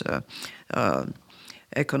disastrous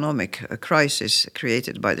economic crisis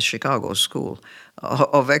created by the Chicago School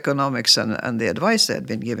of Economics and the advice they had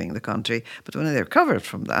been giving the country. But when they recovered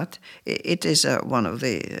from that, it is one of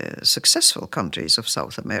the successful countries of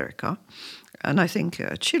South America. And I think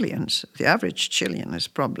Chileans, the average Chilean is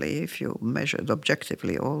probably, if you measured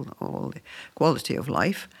objectively all the quality of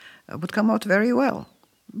life, would come out very well.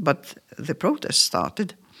 But the protest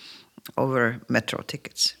started over metro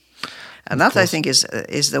tickets. And that, I think,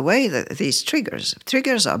 is the way that these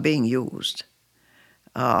triggers are being used,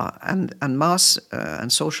 and mass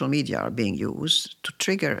and social media are being used to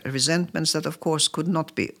trigger resentments that, of course, could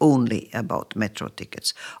not be only about metro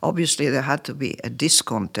tickets. Obviously, there had to be a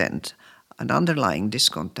discontent, an underlying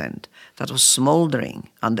discontent that was smoldering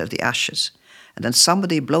under the ashes. And then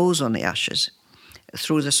somebody blows on the ashes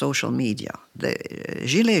through the social media. The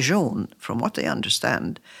Gilets jaunes, from what I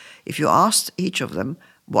understand, if you asked each of them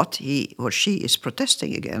what he or she is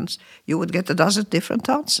protesting against, you would get a dozen different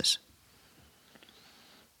answers.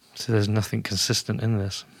 So there's nothing consistent in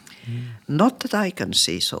this? Not that I can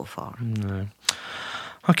see so far. No.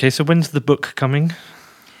 Okay, so when's the book coming?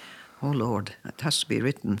 Oh, Lord, it has to be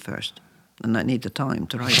written first, and I need the time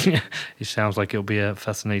to write it. It sounds like it'll be a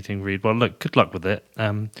fascinating read. Well, look, good luck with it.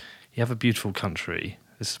 You have a beautiful country.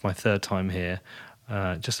 This is my third time here.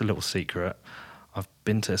 Just a little secret. I've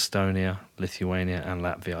been to Estonia, Lithuania and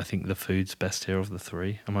Latvia. I think the food's best here of the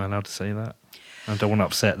three. Am I allowed to say that? I don't want to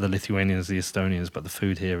upset the Lithuanians, the Estonians, but the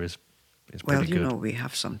food here is pretty good. Well, you know, we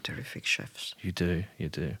have some terrific chefs. You do.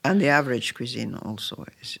 And the average cuisine also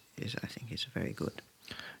is I think, is very good.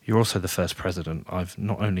 You're also the first president I've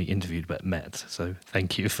not only interviewed but met, so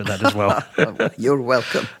thank you for that as well. You're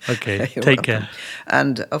welcome. Okay, You're take welcome. care.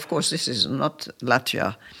 And, of course, this is not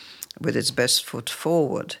Latvia with its best foot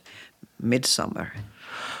forward. Midsummer.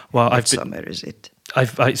 Well, Midsummer is it?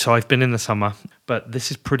 I've been in the summer, but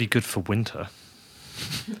this is pretty good for winter.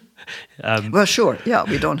 Well, sure. Yeah,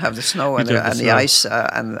 we don't have the snow and the ice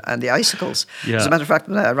and the icicles. Yeah. As a matter of fact,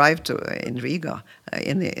 when I arrived in Riga,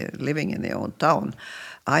 living in the old town,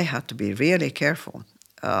 I had to be really careful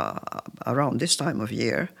around this time of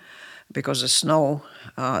year, because the snow,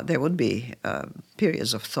 there would be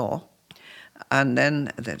periods of thaw, and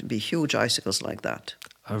then there'd be huge icicles like that.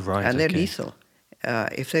 Oh, right. And they're lethal.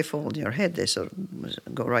 If they fall on your head, they sort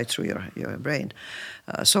of go right through your brain.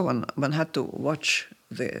 So one had to watch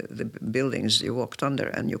the buildings you walked under,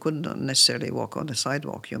 and you couldn't necessarily walk on the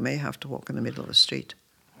sidewalk. You may have to walk in the middle of the street.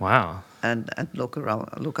 Wow. And look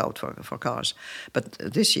out for cars. But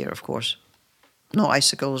this year, of course, no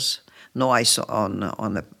icicles, no ice on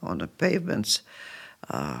the pavements,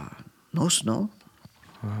 no snow.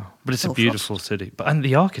 Wow. But it's a beautiful city. And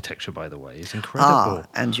the architecture, by the way, is incredible.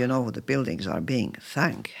 And you know, the buildings are being,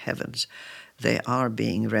 thank heavens, they are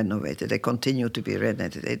being renovated. They continue to be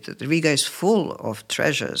renovated. Riga is full of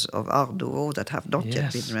treasures of Art Nouveau that have not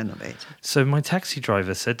yet been renovated. So my taxi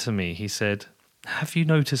driver said to me, he said, have you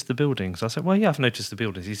noticed the buildings? I said, well, yeah, I've noticed the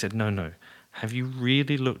buildings. He said, no. Have you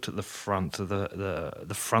really looked at the front of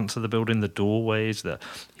the fronts of the building, the doorways?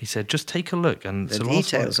 He said, just take a look. And the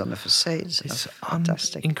details on the facades are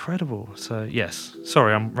fantastic. Incredible. So, yes.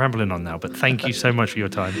 Sorry, I'm rambling on now, but thank you so much for your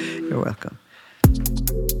time. You're welcome.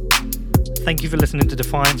 Thank you for listening to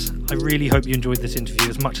Defiance. I really hope you enjoyed this interview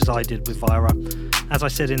as much as I did with Vaira. As I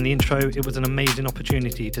said in the intro, it was an amazing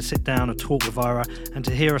opportunity to sit down and talk with Vaira and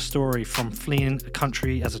to hear a story from fleeing a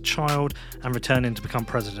country as a child and returning to become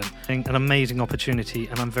president. An amazing opportunity,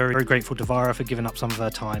 and I'm very, very grateful to Vaira for giving up some of her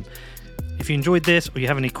time. If you enjoyed this or you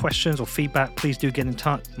have any questions or feedback, please do get in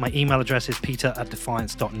touch. My email address is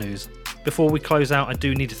peter@defiance.news. Before we close out, I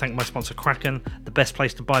do need to thank my sponsor Kraken, the best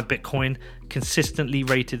place to buy Bitcoin, consistently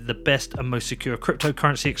rated the best and most secure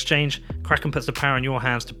cryptocurrency exchange. Kraken puts the power in your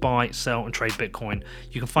hands to buy, sell and trade Bitcoin.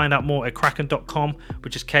 You can find out more at kraken.com,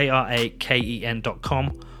 which is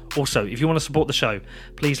kraken.com. Also, if you want to support the show,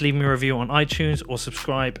 please leave me a review on iTunes or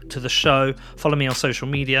subscribe to the show, follow me on social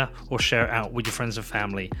media or share it out with your friends and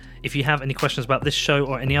family. If you have any questions about this show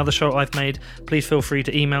or any other show I've made, please feel free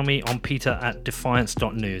to email me on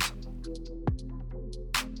peter@defiance.news.